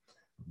 16.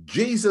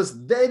 Jesus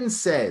then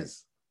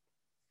says,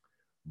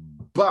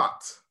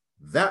 but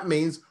that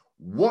means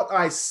what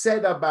I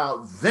said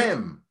about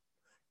them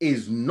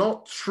is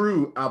not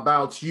true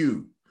about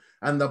you.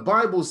 And the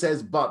Bible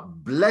says,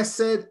 but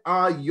blessed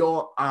are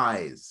your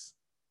eyes,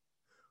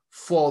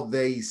 for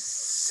they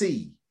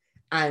see,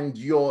 and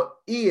your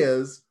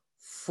ears,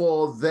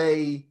 for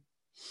they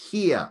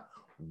hear.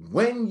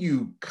 When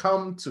you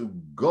come to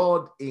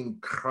God in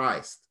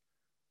Christ,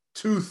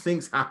 two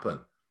things happen.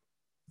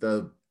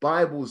 The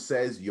Bible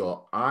says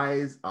your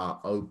eyes are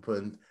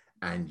opened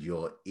and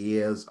your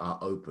ears are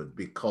opened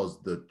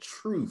because the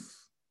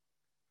truth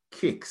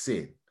kicks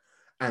in.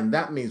 And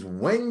that means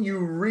when you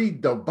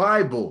read the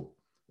Bible,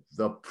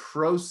 the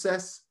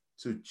process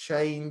to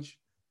change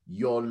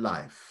your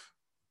life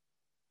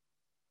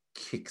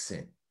kicks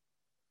in.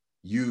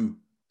 You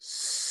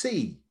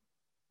see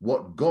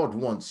what God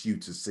wants you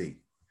to see,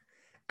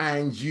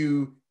 and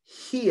you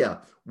hear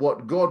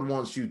what God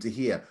wants you to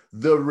hear.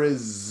 The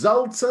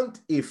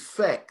resultant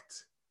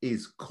effect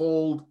is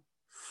called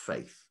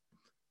faith,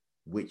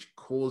 which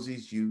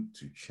causes you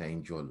to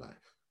change your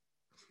life.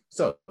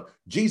 So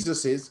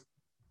Jesus is,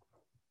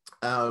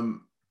 and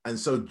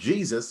so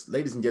Jesus,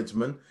 ladies and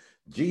gentlemen,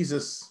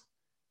 Jesus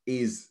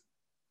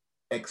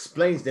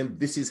explains them,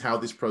 this is how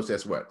this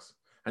process works.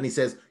 And he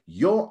says,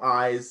 your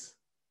eyes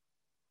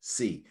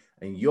see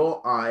and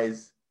your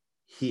eyes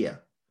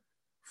hear,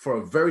 for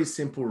a very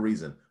simple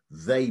reason.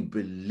 They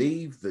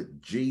believe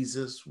that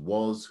Jesus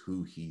was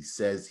who he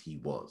says he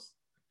was.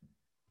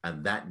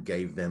 And that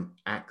gave them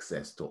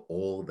access to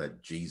all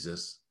that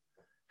Jesus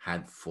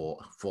had for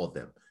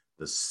them.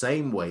 The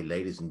same way,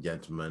 ladies and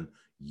gentlemen,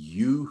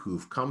 you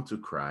who've come to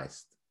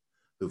Christ,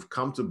 who've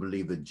come to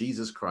believe that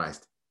Jesus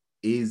Christ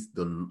is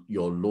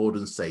your Lord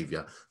and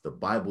Savior, the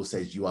Bible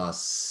says you are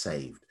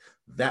saved.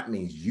 That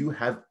means you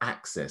have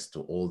access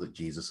to all that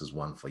Jesus has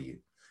won for you.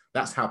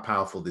 That's how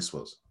powerful this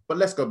was. But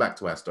let's go back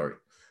to our story.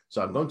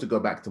 So I'm going to go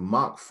back to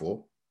Mark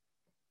 4.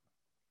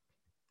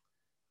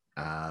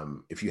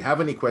 If you have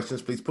any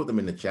questions, please put them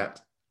in the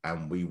chat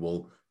and we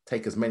will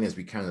take as many as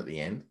we can at the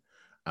end.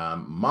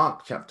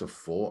 Mark chapter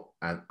 4,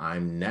 and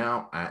I'm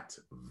now at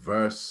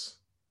verse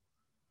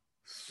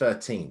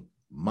 13.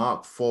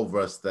 Mark 4,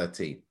 verse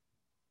 13.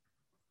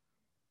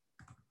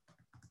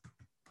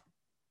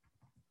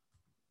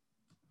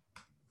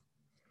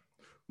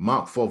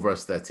 Mark 4,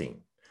 verse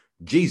 13.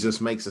 Jesus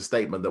makes a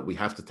statement that we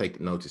have to take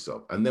notice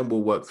of, and then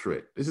we'll work through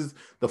it. This is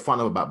the fun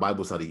about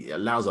Bible study. It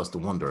allows us to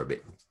wonder a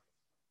bit.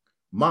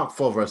 Mark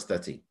 4, verse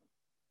 13.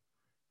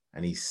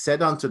 And he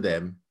said unto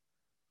them,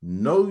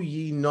 know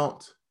ye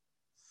not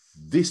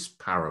this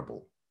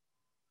parable?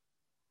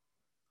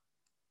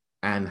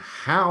 And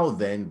how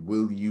then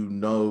will you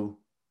know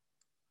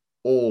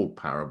all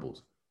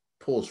parables?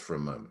 Pause for a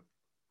moment.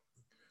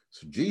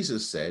 So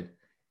Jesus said,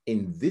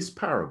 in this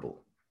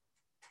parable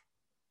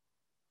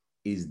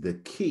is the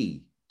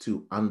key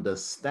to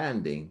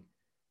understanding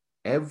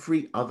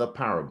every other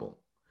parable.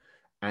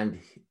 And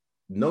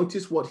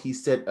notice what he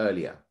said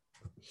earlier.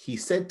 He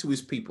said to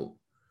his people,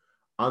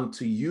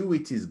 unto you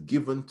it is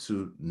given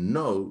to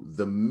know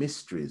the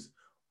mysteries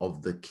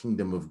of the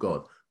kingdom of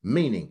God.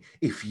 Meaning,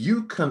 if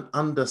you can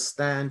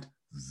understand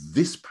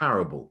this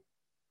parable,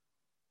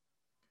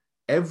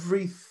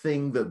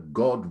 everything that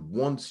God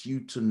wants you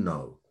to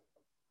know,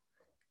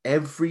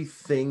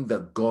 everything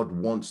that God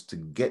wants to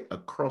get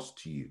across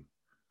to you,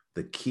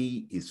 the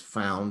key is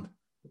found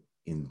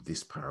in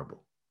this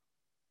parable.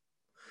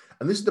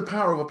 And this is the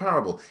power of a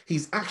parable.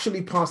 He's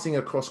actually passing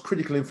across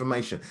critical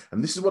information.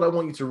 And this is what I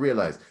want you to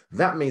realize.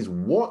 That means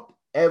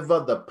whatever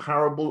the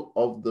parable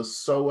of the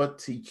sower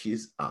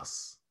teaches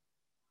us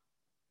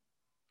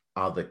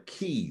are the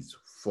keys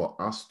for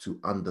us to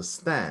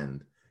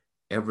understand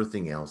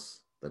everything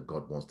else that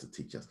God wants to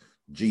teach us.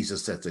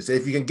 Jesus said so. He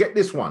said, if you can get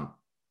this one,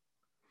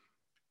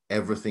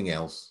 everything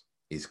else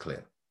is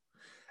clear.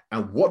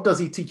 And what does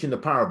he teach in the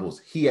parables?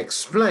 He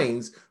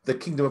explains the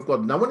kingdom of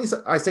God. Now, when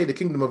I say the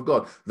kingdom of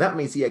God, that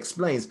means he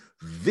explains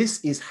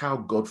this is how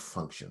God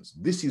functions.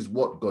 This is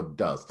what God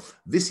does.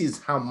 This is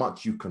how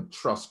much you can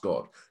trust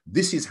God.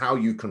 This is how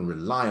you can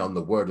rely on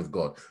the word of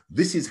God.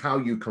 This is how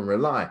you can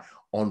rely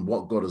on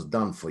what God has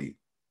done for you.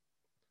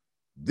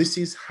 This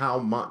is how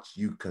much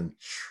you can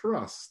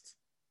trust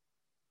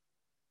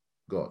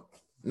God.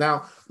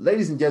 Now,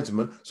 ladies and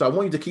gentlemen, so I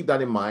want you to keep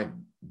that in mind.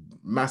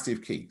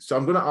 Massive key. So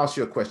I'm going to ask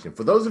you a question.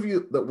 For those of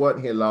you that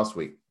weren't here last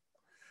week,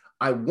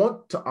 I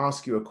want to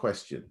ask you a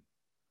question.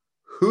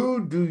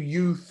 Who do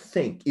you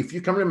think, if you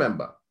can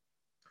remember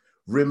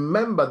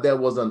there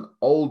was an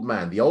old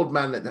man, the old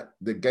man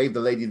that gave the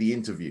lady the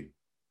interview.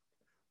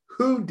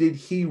 Who did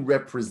he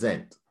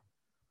represent?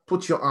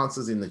 Put your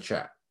answers in the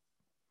chat.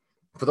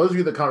 For those of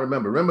you that can't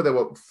remember there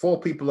were 4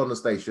 people on the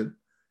station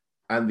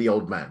and the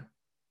old man.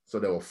 So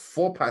there were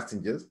 4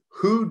 passengers.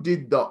 Who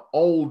did the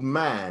old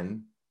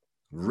man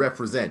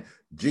represent?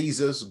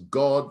 Jesus,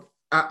 God,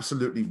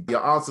 absolutely.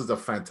 Your answers are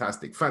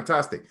fantastic.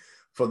 Fantastic.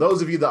 For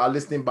those of you that are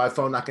listening by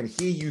phone, I can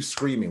hear you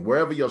screaming.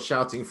 Wherever you're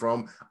shouting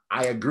from,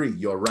 I agree,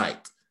 you're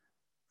right.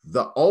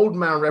 The old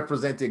man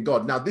represented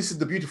God. Now, this is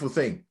the beautiful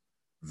thing.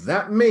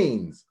 That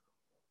means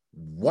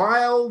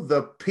while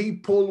the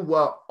people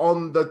were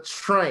on the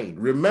train,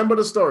 remember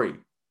the story,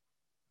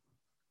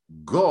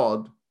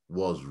 God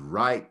was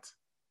right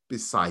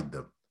beside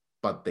them,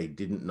 but they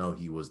didn't know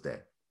he was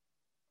there.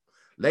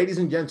 Ladies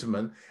and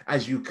gentlemen,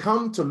 as you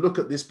come to look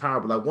at this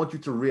parable, I want you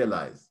to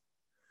realize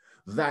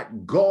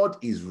that God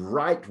is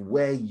right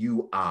where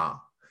you are.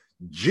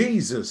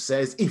 Jesus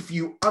says, if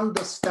you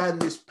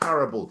understand this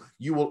parable,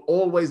 you will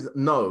always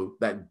know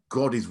that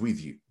God is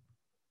with you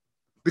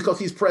because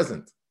he's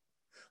present.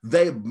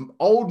 The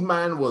old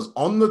man was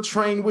on the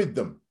train with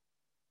them.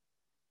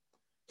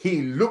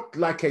 He looked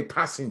like a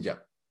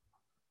passenger.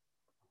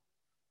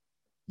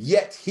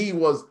 Yet he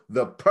was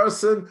the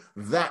person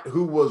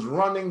who was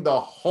running the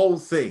whole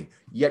thing.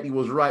 Yet he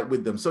was right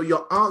with them. So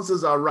your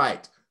answers are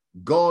right.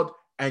 God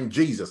and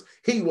Jesus.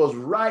 He was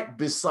right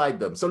beside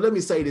them. So let me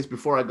say this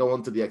before I go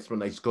on to the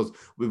explanation, because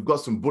we've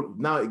got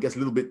now it gets a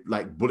little bit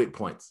like bullet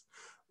points.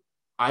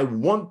 I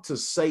want to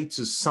say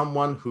to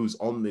someone who's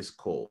on this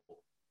call,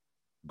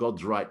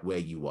 God's right where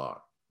you are.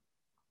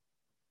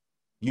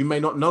 You may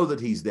not know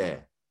that he's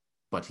there,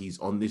 but he's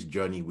on this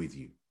journey with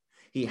you.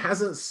 He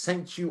hasn't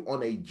sent you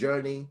on a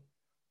journey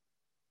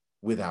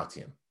without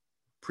him.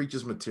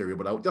 Preacher's material,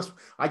 but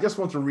I just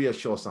want to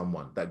reassure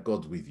someone that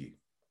God's with you.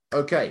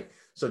 Okay,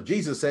 so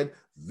Jesus said,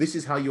 this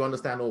is how you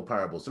understand all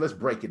parables. So let's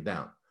break it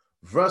down.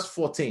 Verse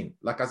 14,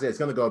 like I said, it's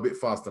going to go a bit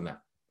faster now.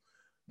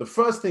 The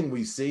first thing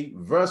we see,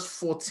 verse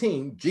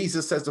 14,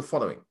 Jesus says the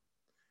following,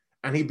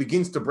 and he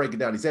begins to break it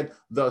down. He said,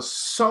 the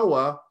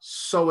sower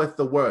soweth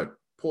the word.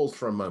 Pause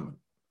for a moment.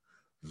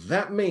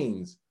 That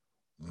means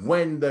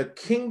when the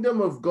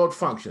kingdom of God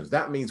functions,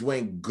 that means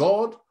when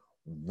God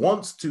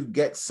wants to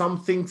get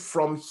something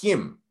from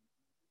him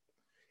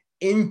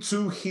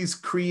into his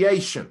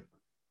creation,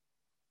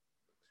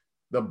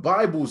 the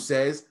Bible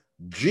says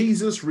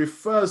Jesus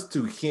refers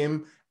to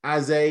him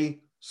as a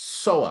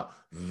sower.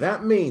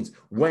 That means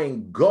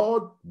when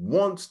God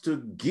wants to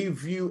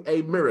give you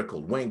a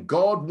miracle, when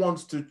God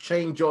wants to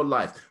change your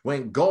life,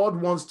 when God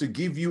wants to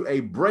give you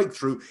a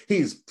breakthrough,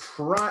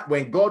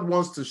 when God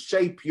wants to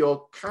shape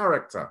your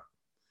character,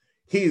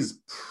 his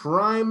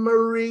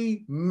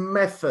primary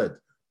method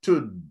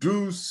to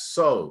do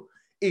so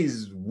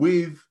is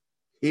with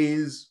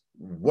his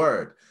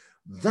word.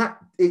 That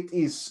it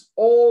is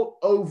all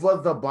over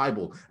the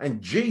Bible.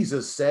 And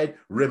Jesus said,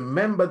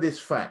 remember this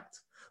fact,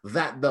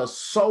 that the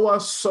sower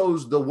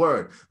sows the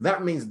word.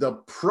 That means the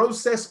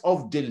process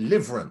of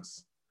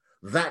deliverance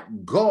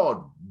that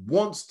God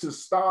wants to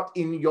start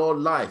in your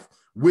life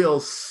will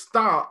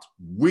start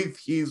with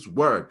his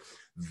word.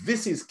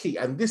 This is key.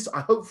 And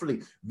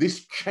hopefully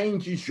this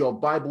changes your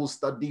Bible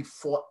study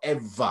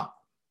forever.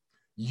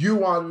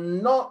 You are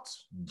not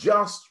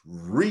just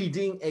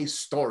reading a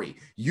story.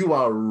 You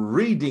are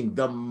reading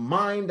the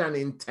mind and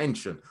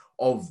intention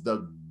of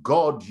the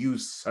God you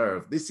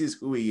serve. This is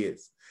who he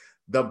is.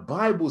 The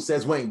Bible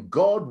says when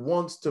God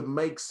wants to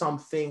make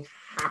something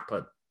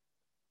happen,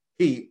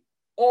 he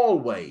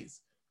always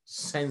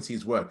sends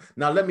his word.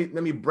 Now, let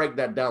me break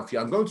that down for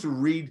you. I'm going to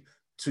read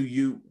to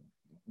you,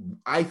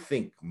 I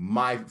think,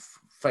 my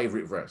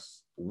favorite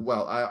verse.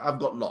 Well, I've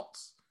got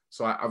lots.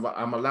 So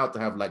I'm allowed to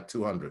have like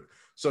 200.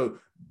 So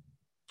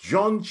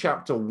John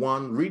chapter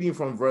 1, reading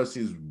from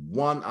verses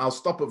 1, I'll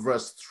stop at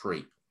verse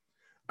 3.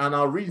 And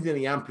I'll read it in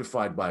the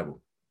Amplified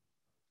Bible.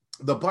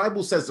 The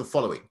Bible says the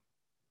following.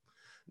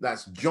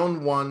 That's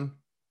John 1,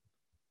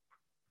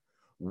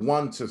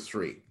 1 to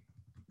 3.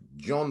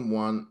 John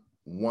 1,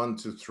 1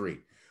 to 3.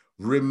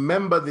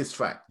 Remember this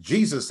fact.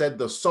 Jesus said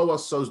the sower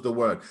sows the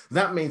word.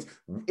 That means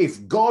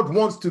if God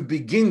wants to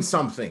begin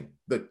something,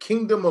 the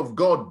kingdom of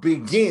God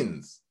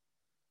begins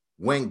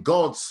when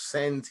God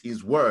sends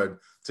his word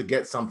to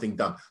get something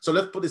done. So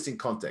let's put this in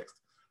context.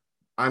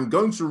 I'm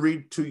going to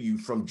read to you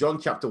from John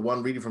chapter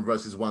 1, reading from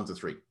verses 1 to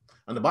 3.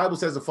 And the Bible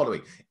says the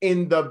following.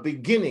 In the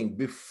beginning,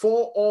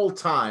 before all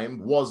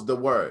time, was the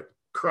Word,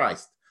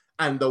 Christ.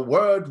 And the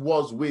Word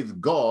was with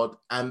God,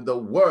 and the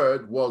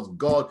Word was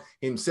God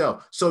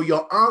himself. So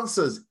your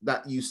answers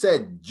that you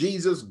said,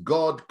 Jesus,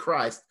 God,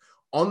 Christ,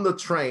 on the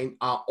train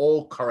are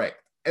all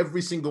correct.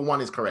 Every single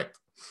one is correct.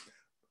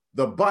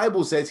 The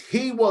Bible says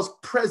he was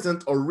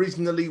present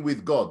originally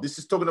with God. This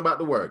is talking about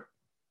the Word.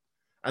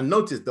 And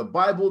notice the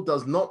Bible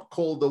does not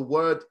call the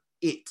Word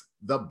it.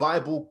 The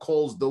Bible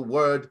calls the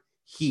Word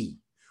he.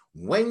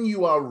 When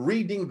you are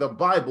reading the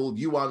Bible,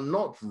 you are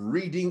not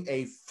reading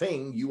a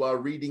thing, you are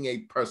reading a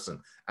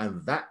person,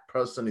 and that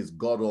person is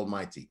God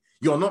Almighty.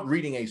 You're not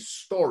reading a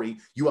story,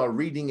 you are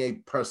reading a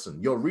person.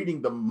 You're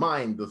reading the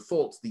mind, the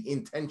thoughts, the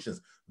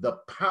intentions, the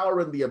power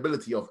and the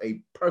ability of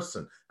a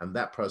person, and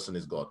that person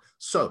is God.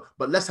 So,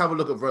 but let's have a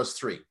look at verse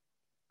 3,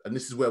 and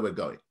this is where we're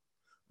going.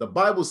 The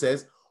Bible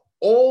says,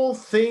 all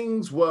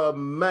things were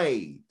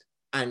made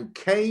and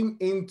came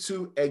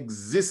into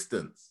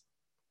existence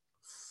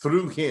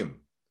through him.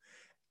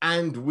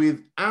 And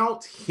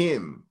without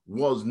him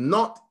was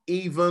not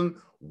even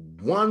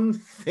one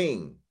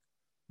thing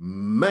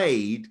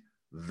made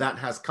that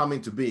has come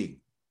into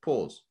being.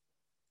 Pause.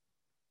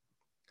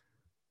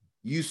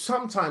 You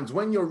sometimes,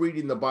 when you're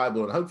reading the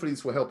Bible, and hopefully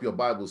this will help your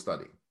Bible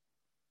study,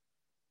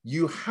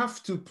 you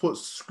have to put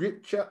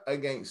scripture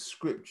against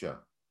scripture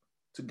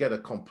to get a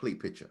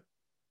complete picture.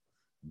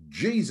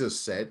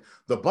 Jesus said,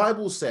 the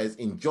Bible says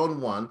in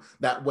John 1,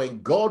 that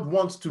when God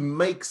wants to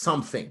make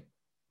something,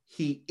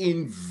 he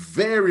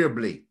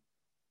invariably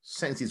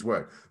sends his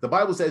word. The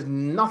Bible says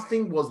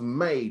nothing was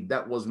made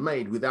that was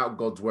made without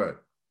God's word.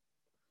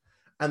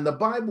 And the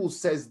Bible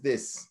says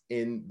this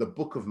in the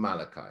book of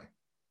Malachi.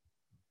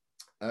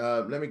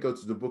 Let me go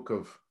to the book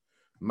of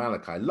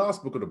Malachi,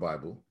 last book of the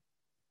Bible.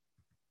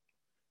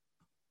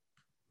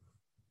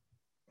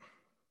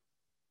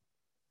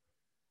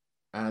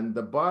 And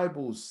the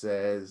Bible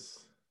says,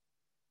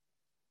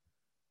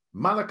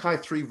 Malachi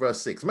 3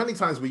 verse 6. Many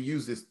times we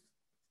use this.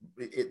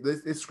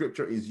 This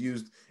scripture is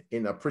used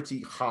in a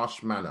pretty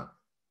harsh manner,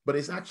 but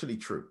it's actually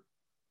true.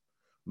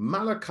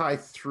 Malachi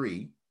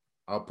 3,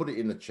 I'll put it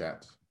in the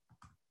chat.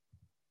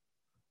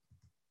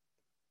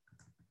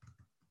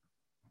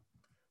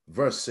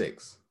 Verse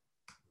 6.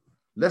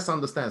 Let's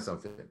understand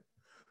something.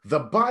 The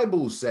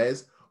Bible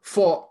says,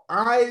 for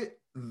I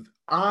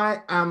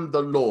am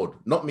the Lord.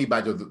 Not me,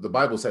 Badger. The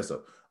Bible says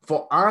so.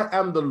 For I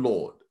am the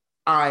Lord.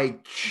 I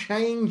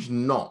change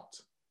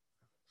not.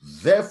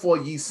 Therefore,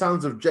 ye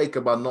sons of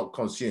Jacob are not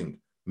consumed.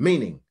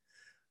 Meaning,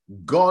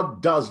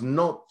 God does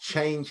not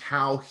change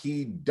how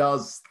he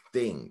does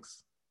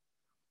things.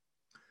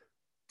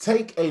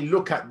 Take a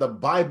look at the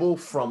Bible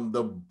from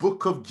the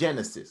book of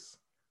Genesis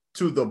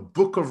to the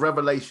book of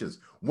Revelations.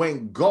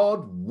 When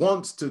God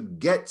wants to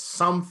get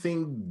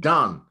something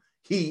done,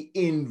 he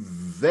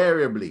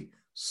invariably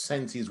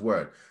sends his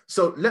word.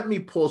 So let me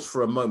pause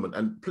for a moment.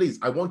 And please,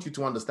 I want you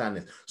to understand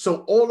this.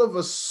 So all of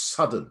a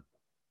sudden,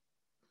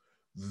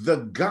 the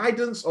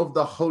guidance of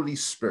the Holy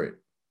Spirit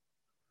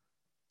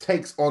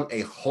takes on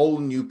a whole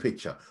new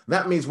picture.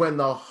 That means when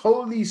the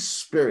Holy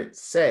Spirit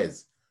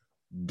says,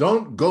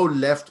 don't go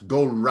left,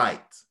 go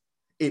right,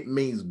 it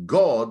means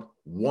God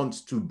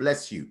wants to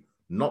bless you,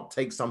 not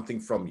take something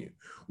from you.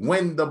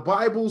 When the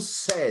Bible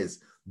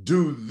says,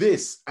 do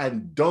this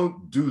and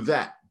don't do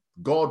that,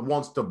 God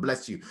wants to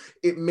bless you.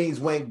 It means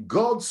when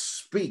God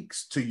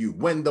speaks to you,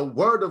 when the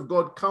word of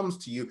God comes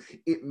to you,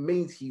 it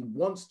means he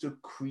wants to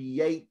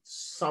create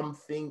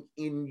something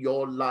in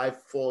your life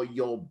for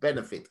your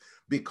benefit,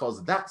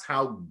 because that's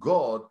how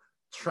God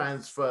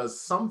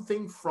transfers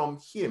something from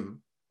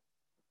him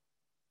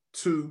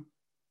to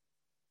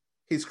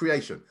his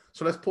creation.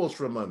 So let's pause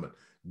for a moment.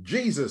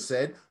 Jesus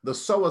said, the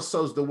sower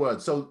sows the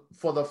word. So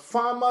for the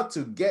farmer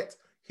to get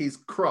his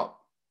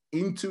crop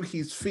into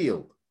his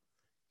field,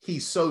 he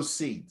sows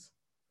seeds,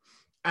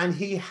 and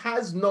he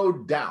has no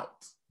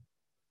doubt.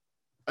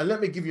 And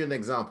let me give you an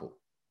example.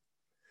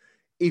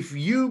 If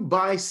you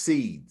buy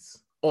seeds,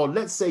 or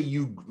let's say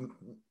you,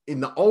 in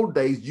the old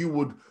days, you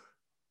would,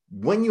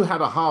 when you had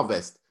a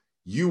harvest,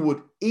 you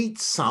would eat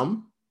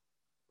some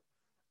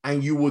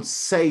and you would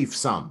save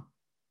some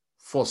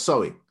for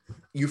sowing.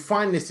 You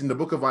find this in the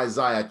book of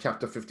Isaiah,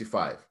 chapter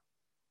 55.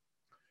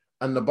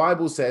 And the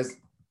Bible says,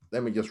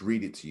 let me just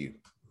read it to you.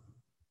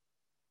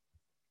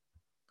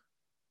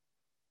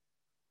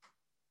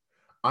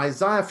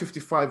 Isaiah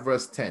 55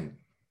 verse 10.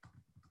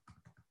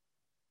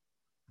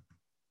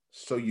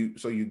 So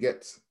you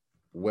get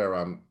where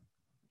I'm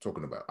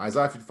talking about.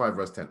 Isaiah 55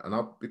 verse 10, and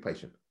I'll be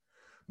patient.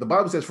 The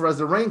Bible says, for as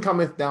the rain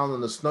cometh down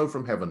and the snow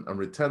from heaven, and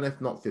returneth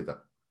not thither,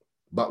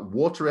 but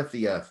watereth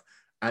the earth,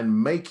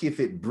 and maketh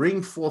it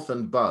bring forth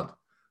and bud,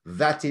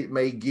 that it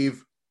may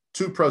give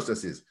two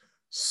processes,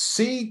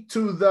 seed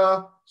to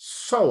the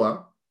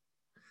sower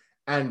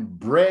and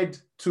bread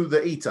to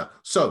the eater.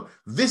 So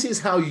this is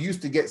how you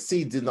used to get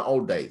seeds in the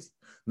old days.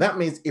 That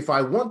means if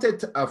I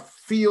wanted a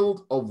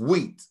field of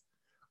wheat,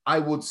 I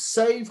would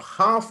save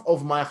half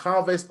of my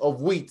harvest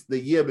of wheat the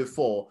year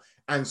before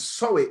and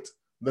sow it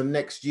the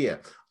next year.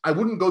 I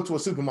wouldn't go to a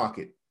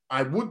supermarket.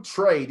 I would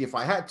trade if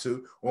I had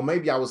to, or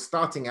maybe I was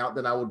starting out,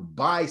 then I would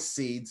buy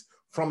seeds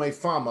from a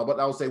farmer, but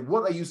I would say,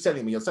 what are you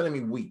selling me? You're selling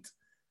me wheat.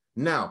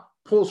 Now,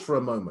 pause for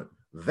a moment.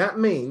 That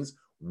means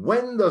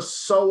when the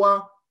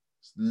sower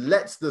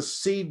lets the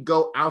seed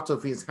go out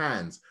of his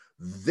hands,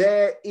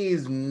 there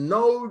is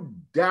no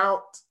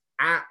doubt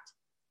at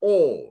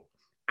all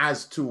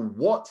as to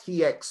what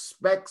he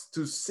expects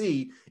to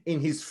see in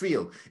his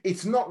field.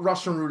 It's not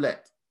Russian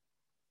roulette.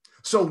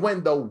 So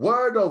when the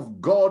word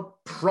of God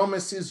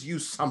promises you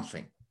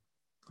something,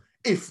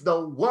 If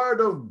the word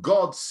of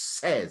God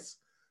says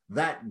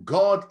that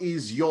God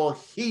is your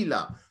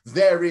healer,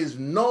 there is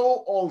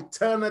no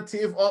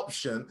alternative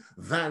option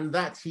than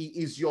that he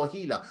is your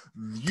healer.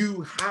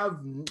 You have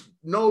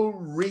no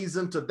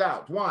reason to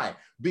doubt. Why?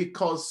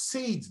 Because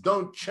seeds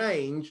don't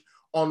change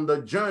on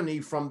the journey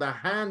from the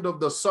hand of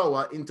the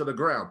sower into the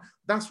ground.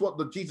 That's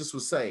what Jesus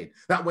was saying,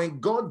 that when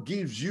God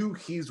gives you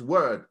his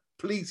word,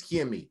 please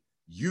hear me,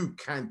 you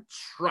can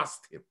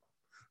trust him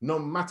no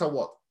matter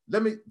what.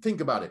 Let me think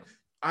about it.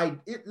 I'll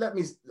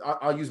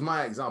use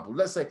my example.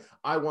 Let's say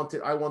I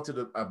wanted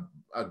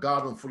a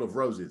garden full of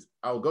roses.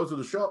 I'll go to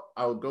the shop.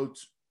 I'll go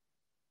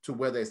to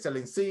where they're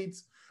selling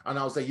seeds, and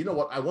I'll say, you know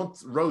what? I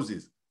want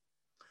roses.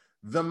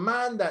 The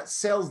man that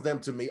sells them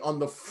to me, on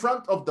the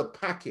front of the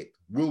packet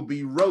will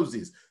be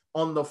roses.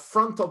 On the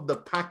front of the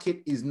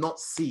packet is not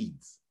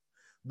seeds.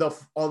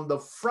 On the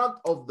front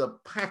of the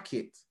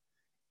packet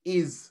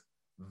is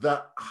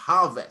the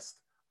harvest.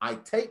 I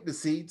take the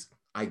seeds,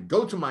 I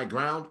go to my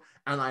ground,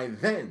 and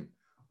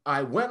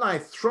when I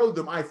throw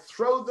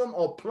them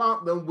or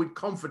plant them with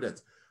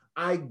confidence.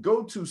 I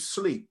go to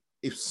sleep.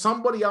 If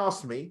somebody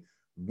asks me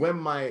when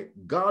my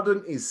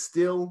garden is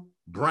still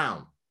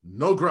brown,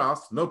 no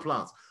grass, no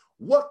plants,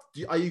 what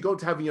are you going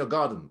to have in your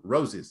garden?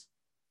 Roses.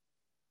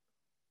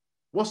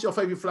 What's your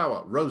favorite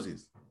flower?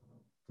 Roses.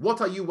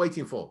 What are you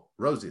waiting for?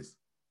 Roses.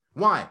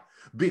 Why?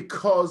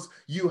 Because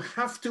you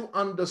have to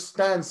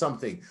understand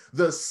something.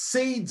 The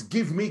seeds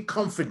give me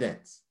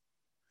confidence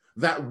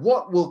that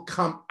what will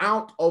come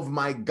out of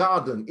my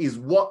garden is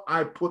what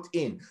I put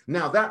in.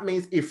 Now, that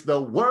means if the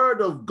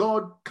word of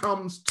God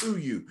comes to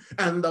you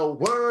and the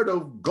word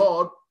of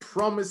God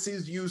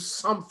promises you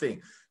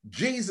something,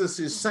 Jesus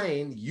is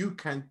saying you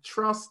can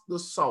trust the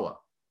sower.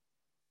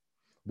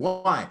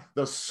 Why?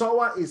 The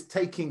sower is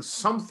taking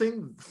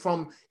something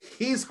from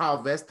his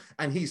harvest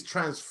and he's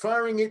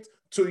transferring it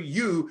to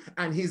you,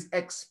 and his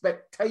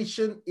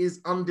expectation is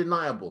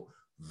undeniable.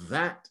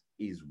 That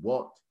is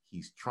what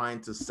he's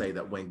trying to say,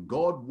 that when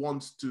God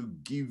wants to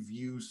give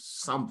you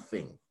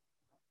something,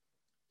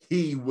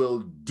 he will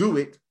do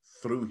it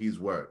through his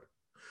word.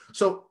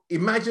 So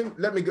imagine,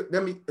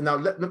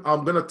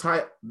 I'm going to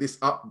tie this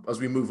up as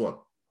we move on.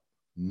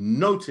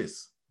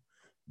 Notice,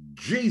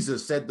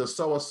 Jesus said the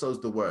sower sows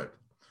the word.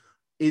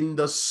 In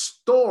the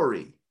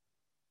story,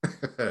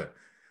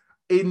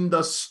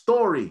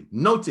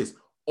 notice,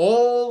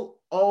 all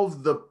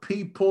of the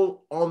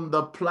people on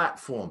the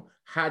platform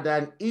had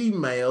an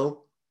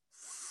email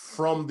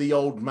from the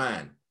old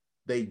man.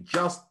 They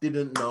just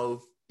didn't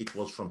know it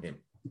was from him.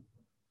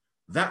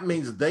 That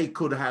means they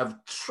could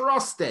have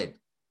trusted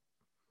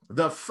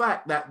the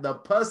fact that the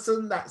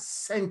person that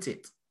sent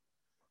it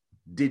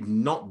did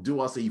not do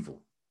us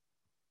evil.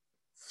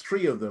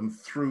 3 of them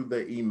threw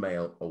the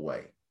email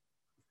away.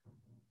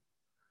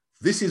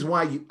 This is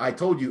why I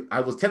told you,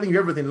 I was telling you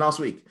everything last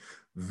week.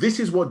 This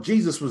is what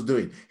Jesus was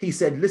doing. He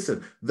said,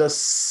 listen, the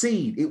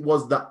seed, it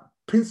was the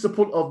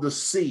principle of the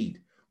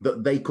seed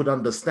that they could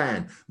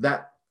understand,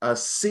 that a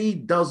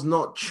seed does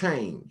not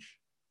change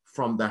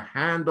from the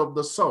hand of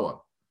the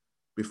sower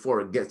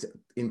before it gets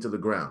into the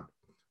ground.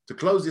 To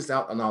close this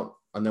out, and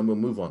then we'll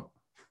move on.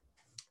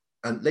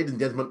 And ladies and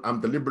gentlemen, I'm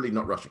deliberately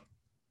not rushing.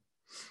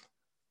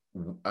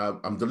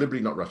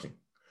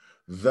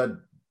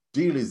 The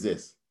deal is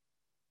this.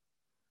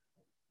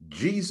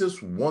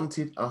 Jesus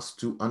wanted us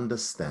to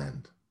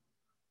understand.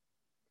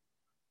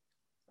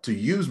 To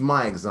use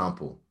my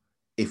example,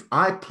 if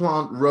I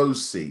plant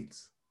rose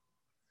seeds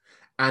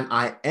and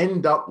I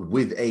end up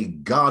with a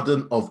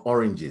garden of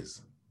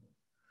oranges,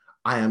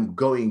 I am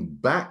going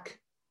back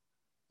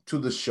to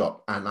the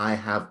shop and I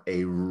have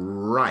a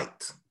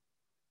right.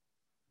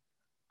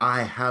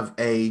 I have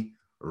a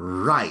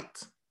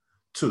right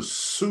to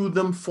sue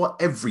them for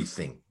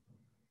everything.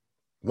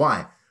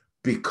 Why?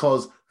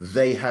 Because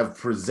they have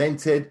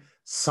presented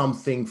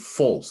something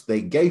false.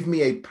 They gave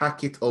me a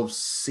packet of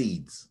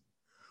seeds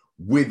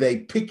with a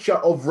picture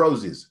of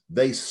roses.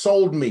 They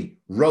sold me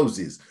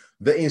roses.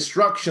 The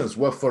instructions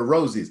were for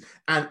roses.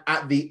 And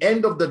at the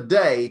end of the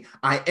day,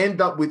 I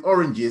end up with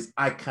oranges.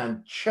 I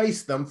can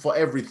chase them for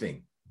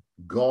everything.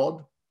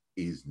 God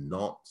is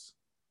not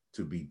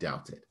to be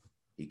doubted.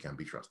 He can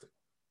be trusted.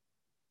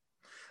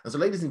 And so,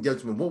 ladies and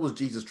gentlemen, what was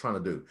Jesus trying to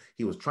do?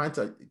 He was trying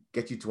to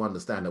get you to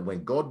understand that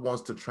when God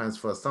wants to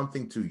transfer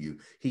something to you,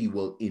 he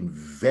will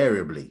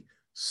invariably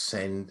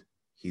send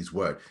his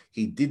word.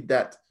 He did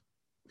that.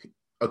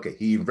 Okay,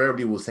 he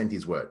invariably will send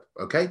his word.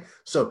 Okay,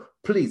 so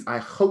please, I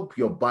hope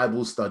your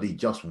Bible study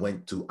just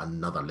went to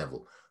another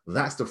level.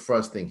 That's the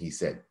first thing he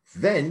said.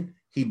 Then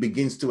he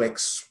begins to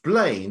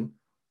explain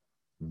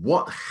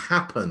what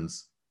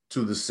happens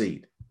to the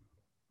seed.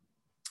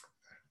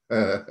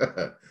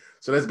 So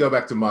let's go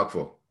back to Mark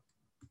 4.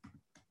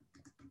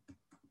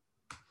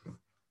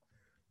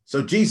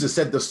 So Jesus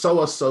said, the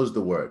sower sows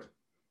the word.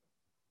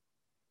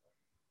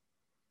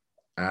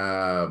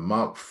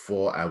 Mark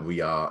 4, and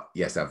we are,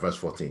 yes, at verse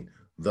 14.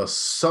 The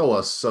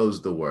sower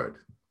sows the word.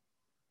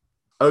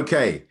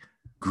 Okay,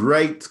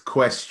 great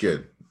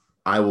question.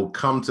 I will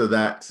come to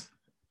that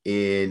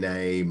in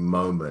a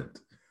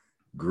moment.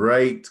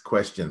 Great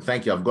question.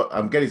 Thank you.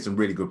 I'm getting some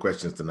really good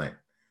questions tonight.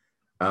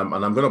 And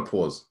I'm going to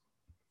pause.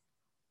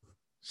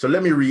 So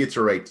let me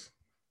reiterate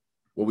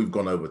what we've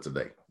gone over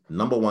today.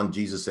 Number one,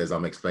 Jesus says,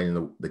 I'm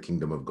explaining the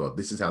kingdom of God.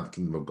 This is how the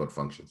kingdom of God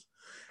functions.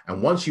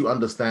 And once you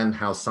understand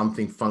how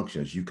something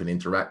functions, you can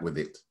interact with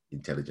it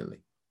intelligently.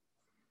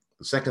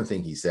 The second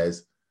thing he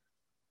says,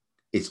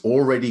 it's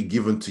already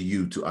given to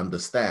you to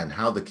understand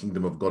how the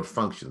kingdom of God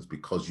functions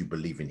because you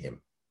believe in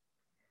him.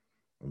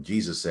 And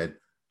Jesus said,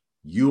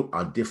 you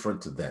are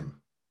different to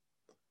them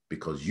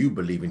because you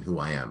believe in who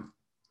I am.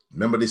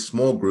 Remember, this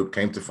small group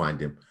came to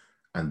find him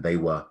and they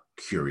were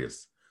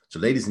curious. So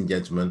ladies and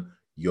gentlemen,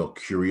 your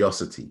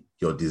curiosity,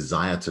 your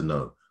desire to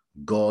know,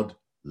 God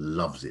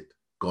loves it.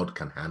 God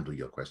can handle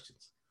your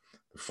questions.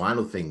 The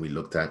final thing we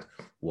looked at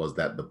was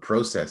that the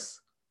process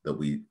that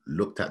we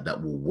looked at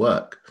that will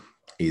work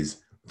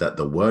is that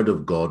the word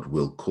of God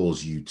will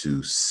cause you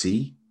to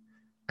see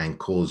and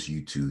cause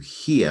you to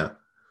hear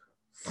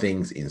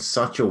things in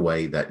such a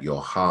way that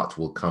your heart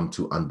will come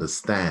to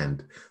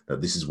understand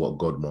that this is what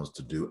God wants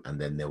to do, and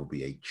then there will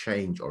be a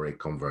change or a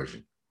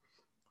conversion.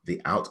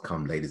 The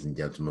outcome, ladies and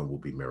gentlemen, will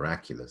be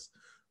miraculous.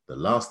 The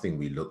last thing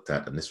we looked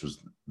at, and this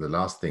was the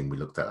last thing we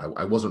looked at,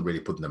 I wasn't really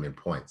putting them in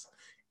points,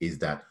 is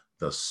that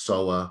the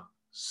sower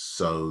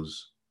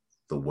sows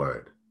the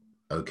word,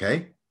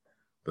 okay?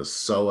 The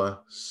sower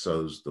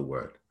sows the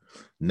word.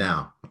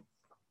 Now,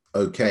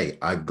 okay,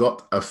 I've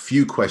got a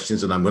few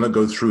questions and I'm going to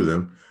go through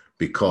them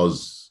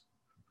because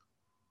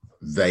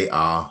they're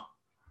a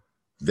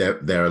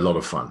lot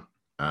of fun.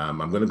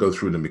 I'm going to go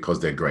through them because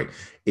they're great.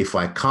 If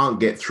I can't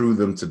get through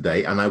them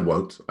today, and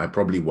I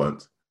probably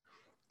won't,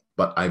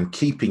 but I'm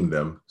keeping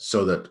them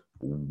so that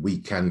we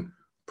can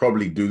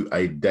probably do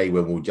a day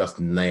where we'll just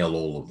nail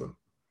all of them.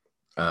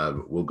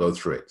 We'll go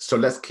through it. So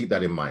let's keep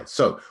that in mind.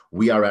 So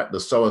we are at the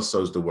sower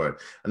sows the word.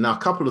 And now a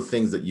couple of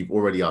things that you've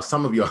already asked.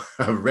 Some of you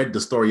have read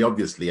the story,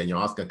 obviously, and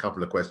you're asking a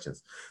couple of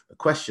questions. The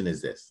question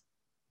is this.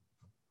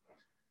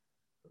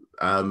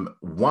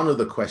 One of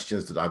the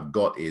questions that I've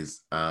got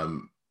is,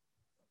 I'll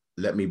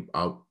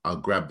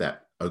grab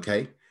that,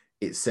 okay?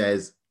 It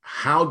says,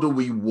 how do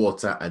we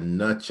water and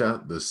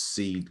nurture the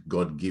seed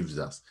God gives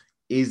us?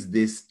 Is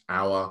this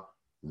our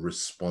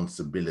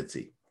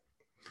responsibility?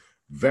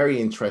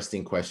 Very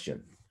interesting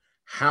question.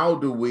 How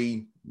do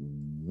we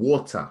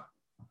water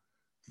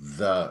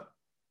the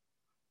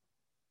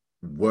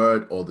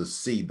word or the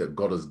seed that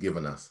God has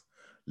given us?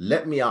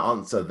 Let me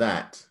answer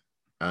that.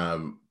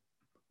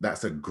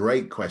 That's a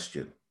great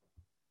question.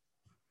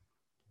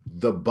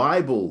 The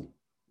Bible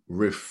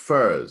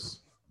refers,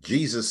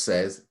 Jesus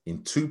says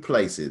in two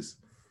places,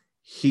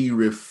 he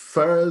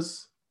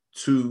refers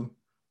to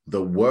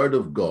the word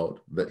of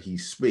God that he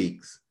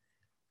speaks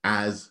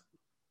as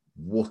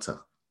water.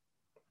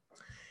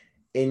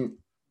 In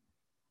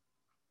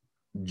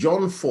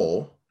John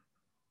 4,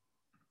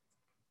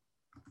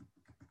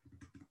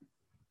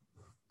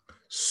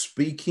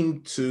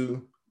 speaking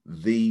to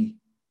the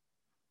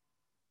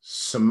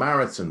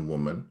Samaritan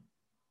woman,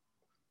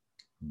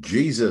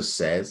 Jesus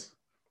says,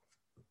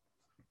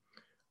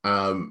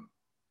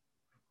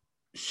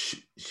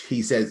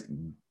 he says,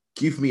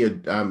 give me a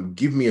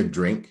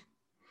drink.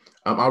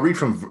 I'll read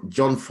from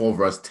John 4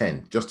 verse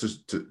 10,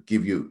 just to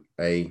give you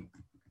a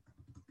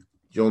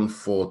John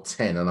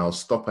 4:10, and I'll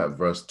stop at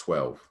verse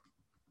 12.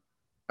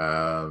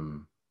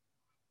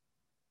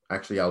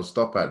 Actually, I'll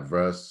stop at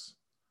verse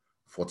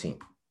 14.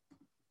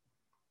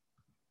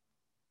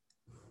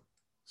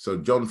 So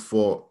John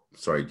 4,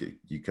 sorry,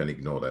 you can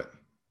ignore that.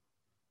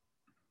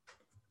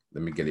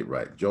 Let me get it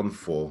right. John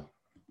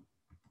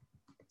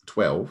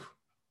 4:12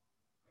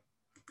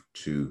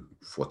 to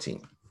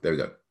 14. There we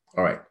go.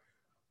 All right.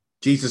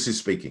 Jesus is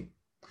speaking.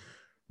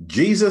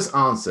 Jesus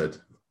answered.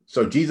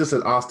 So Jesus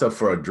had asked her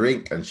for a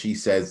drink, and she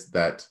says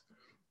that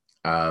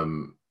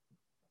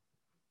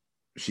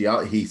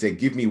he said,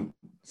 give me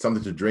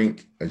something to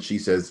drink. And she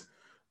says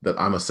that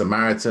I'm a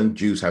Samaritan.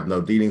 Jews have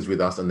no dealings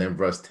with us. And then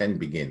verse 10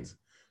 begins.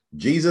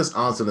 Jesus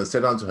answered and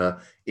said unto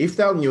her, if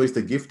thou knewest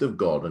the gift of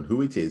God and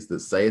who it is that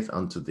saith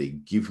unto thee,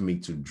 give me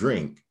to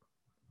drink,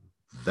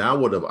 thou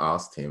would have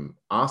asked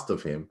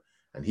of him,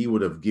 and he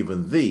would have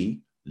given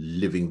thee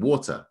living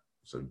water.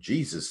 So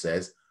Jesus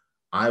says,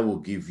 I will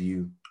give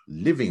you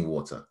living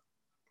water.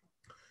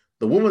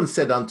 The woman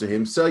said unto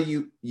him, sir,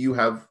 you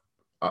have,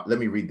 let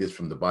me read this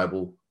from the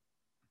Bible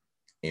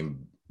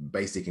in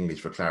basic English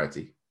for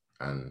clarity,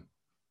 and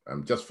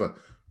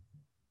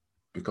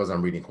because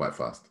I'm reading quite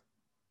fast.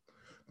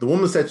 The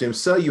woman said to him,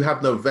 sir, you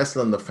have no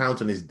vessel and the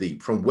fountain is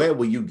deep. From where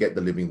will you get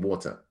the living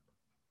water?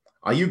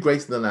 Are you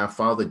greater than our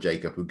father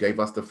Jacob, who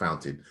gave us the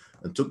fountain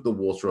and took the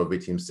water of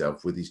it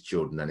himself with his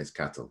children and his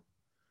cattle?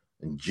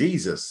 And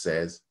Jesus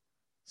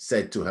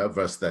said to her,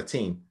 verse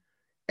 13,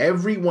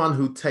 everyone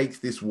who takes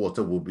this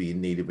water will be in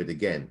need of it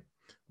again.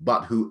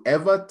 But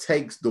whoever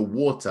takes the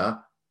water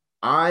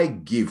I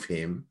give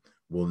him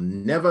will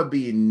never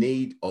be in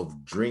need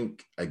of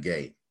drink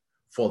again.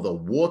 For the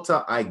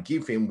water I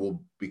give him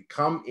will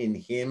become in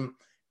him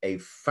a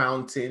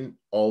fountain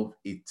of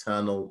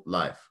eternal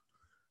life.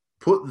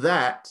 Put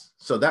that,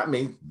 so that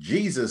means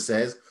Jesus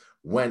says,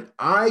 when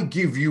I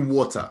give you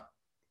water.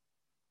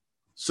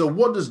 So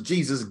what does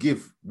Jesus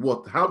give?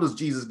 How does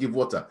Jesus give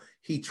water?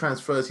 He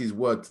transfers his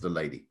word to the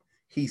lady.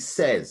 He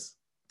says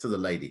to the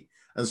lady.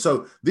 And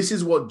so this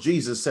is what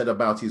Jesus said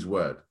about his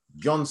word.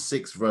 John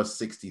 6, verse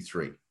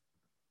 63.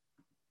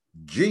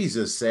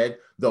 Jesus said,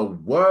 the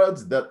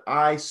words that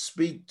I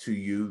speak to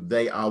you,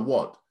 they are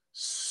what?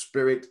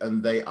 Spirit,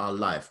 and they are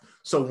life.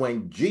 So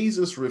when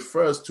Jesus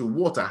refers to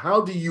water,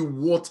 how do you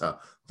water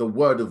the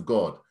word of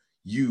God?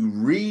 You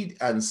read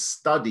and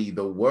study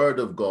the word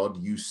of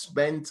God. You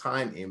spend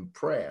time in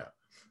prayer.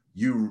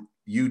 You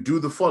do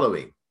the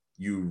following.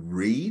 You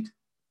read,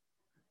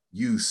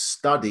 you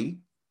study,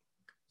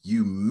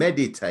 you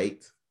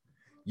meditate,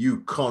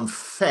 you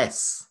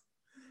confess,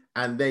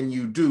 and then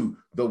you do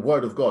the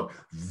word of God.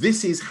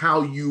 This is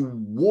how you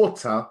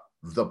water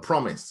the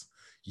promise.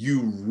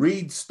 You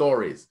read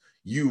stories.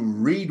 You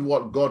read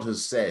what God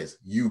has said.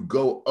 You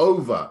go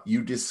over,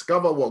 you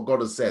discover what God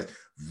has said.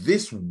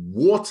 This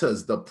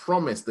waters the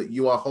promise that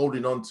you are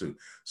holding on to.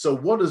 So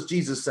what does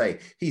Jesus say?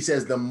 He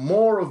says, the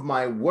more of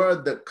my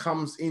word that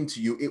comes into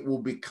you, it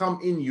will become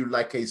in you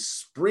like a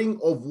spring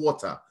of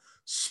water,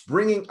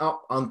 springing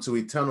up unto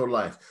eternal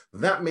life.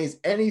 That means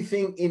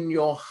anything in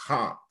your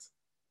heart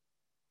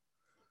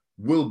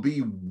will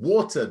be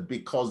watered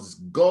because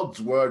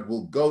God's word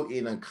will go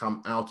in and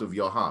come out of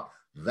your heart.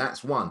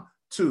 That's one.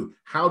 Two,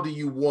 how do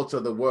you water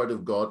the word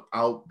of God?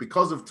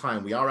 Because of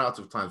time, we are out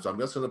of time, so I'm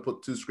just going to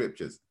put two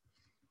scriptures.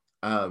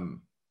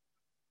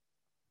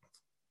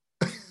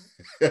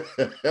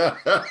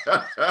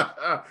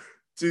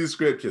 Two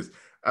scriptures.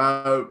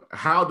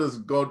 How does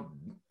God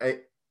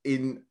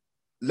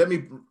let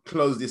me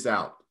close this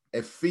out.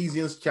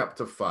 Ephesians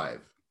chapter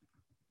 5.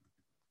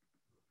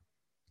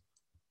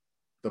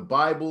 The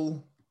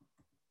Bible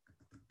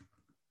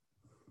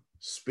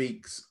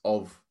speaks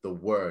of the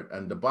word,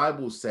 and the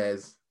Bible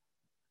says,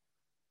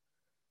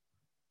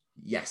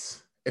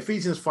 yes,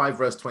 Ephesians 5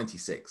 verse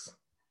 26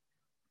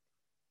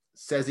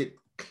 says it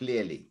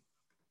clearly.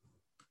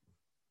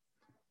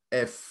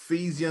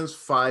 Ephesians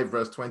 5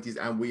 verse 20,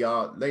 and we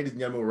are, ladies and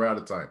gentlemen, we're out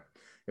of time.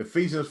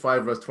 Ephesians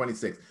 5 verse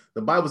 26.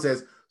 The Bible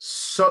says,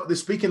 so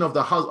speaking of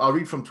the husband, I'll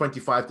read from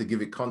 25 to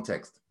give it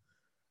context.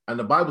 And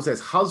the Bible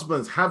says,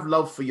 husbands, have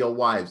love for your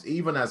wives,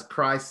 even as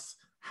Christ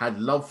had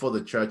love for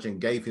the church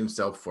and gave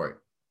himself for it,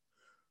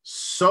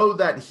 so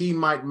that he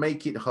might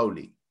make it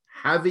holy,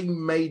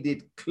 having made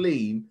it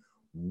clean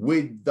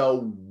with the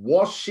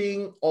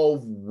washing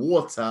of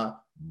water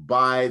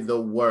by the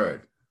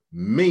word.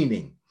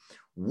 Meaning,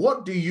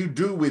 what do you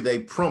do with a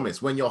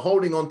promise when you're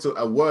holding on to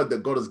a word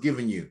that God has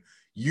given you?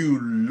 You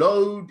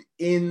load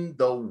in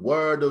the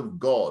word of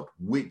God,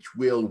 which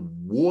will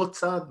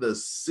water the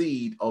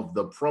seed of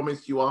the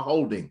promise you are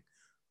holding,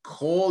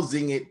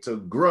 causing it to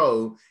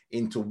grow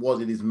into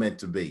what it is meant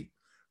to be.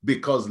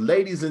 Because,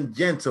 ladies and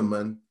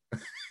gentlemen,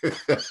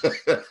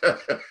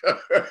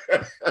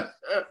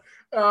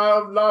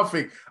 I'm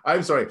laughing.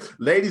 I'm sorry.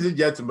 Ladies and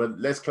gentlemen,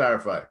 let's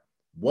clarify.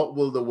 What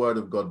will the word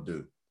of God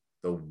do?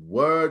 The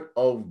word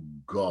of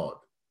God,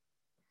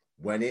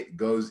 when it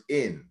goes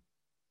in,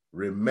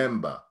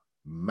 remember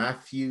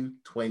Matthew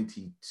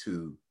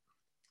 22,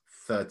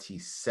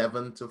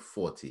 37 to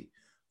 40.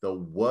 The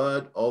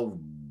word of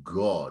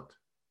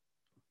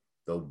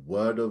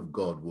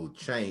God will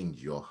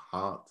change your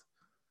heart,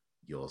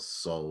 your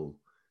soul,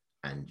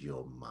 and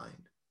your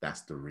mind.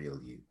 That's the real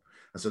you.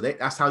 And so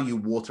that's how you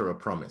water a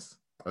promise.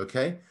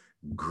 Okay?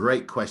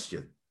 Great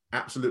question.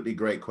 Absolutely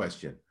great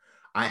question.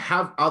 I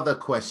have other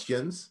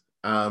questions.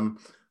 The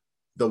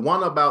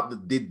one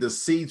about did the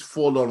seeds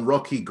fall on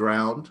rocky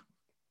ground?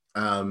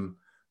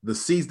 The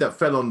seeds that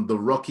fell on the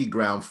rocky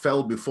ground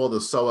fell before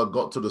the sower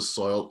got to the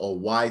soil or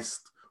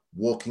whilst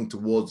walking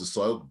towards the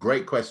soil.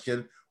 Great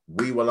question.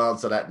 We will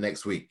answer that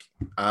next week.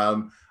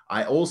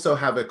 I also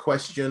have a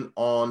question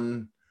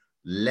on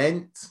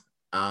Lent.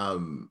 I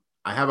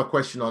have a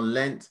question on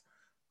Lent.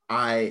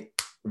 I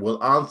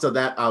will answer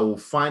that. I will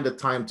find a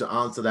time to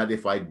answer that.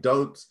 If I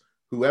don't,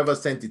 whoever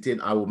sent it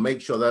in, I will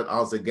make sure that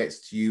answer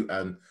gets to you.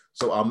 And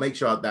so I'll make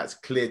sure that's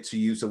clear to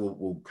you. So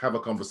we'll have a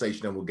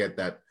conversation and we'll get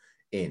that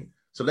in.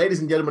 So ladies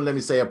and gentlemen, let me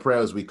say a prayer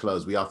as we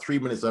close. We are 3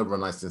 minutes over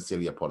and I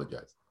sincerely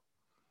apologize.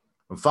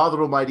 And Father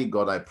Almighty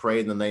God, I pray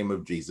in the name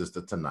of Jesus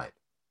that tonight,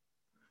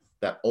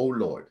 that, oh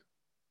Lord,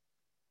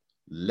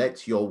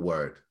 let your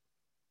word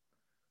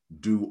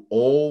do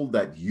all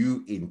that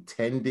you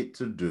intend it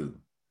to do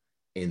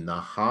in the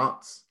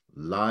hearts,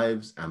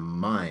 lives, and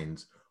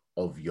minds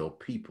of your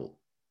people.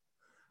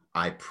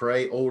 I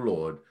pray, oh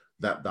Lord,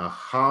 that the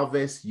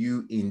harvest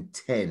you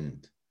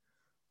intend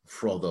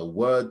for the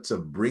word to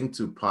bring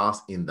to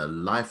pass in the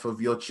life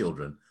of your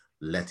children,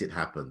 let it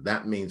happen.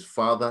 That means,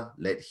 Father,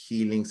 let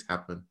healings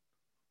happen.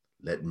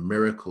 Let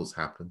miracles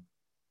happen.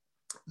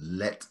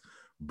 Let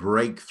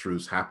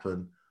breakthroughs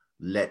happen.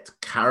 Let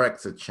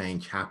character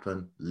change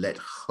happen. Let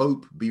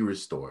hope be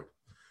restored.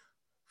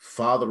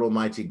 Father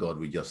Almighty God,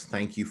 we just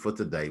thank you for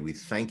today. We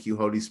thank you,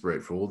 Holy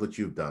Spirit, for all that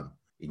you've done.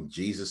 In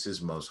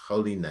Jesus' most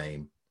holy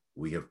name,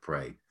 we have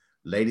prayed.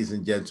 Ladies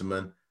and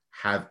gentlemen,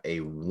 have a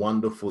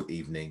wonderful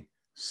evening.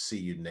 See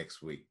you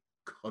next week.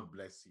 God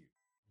bless you.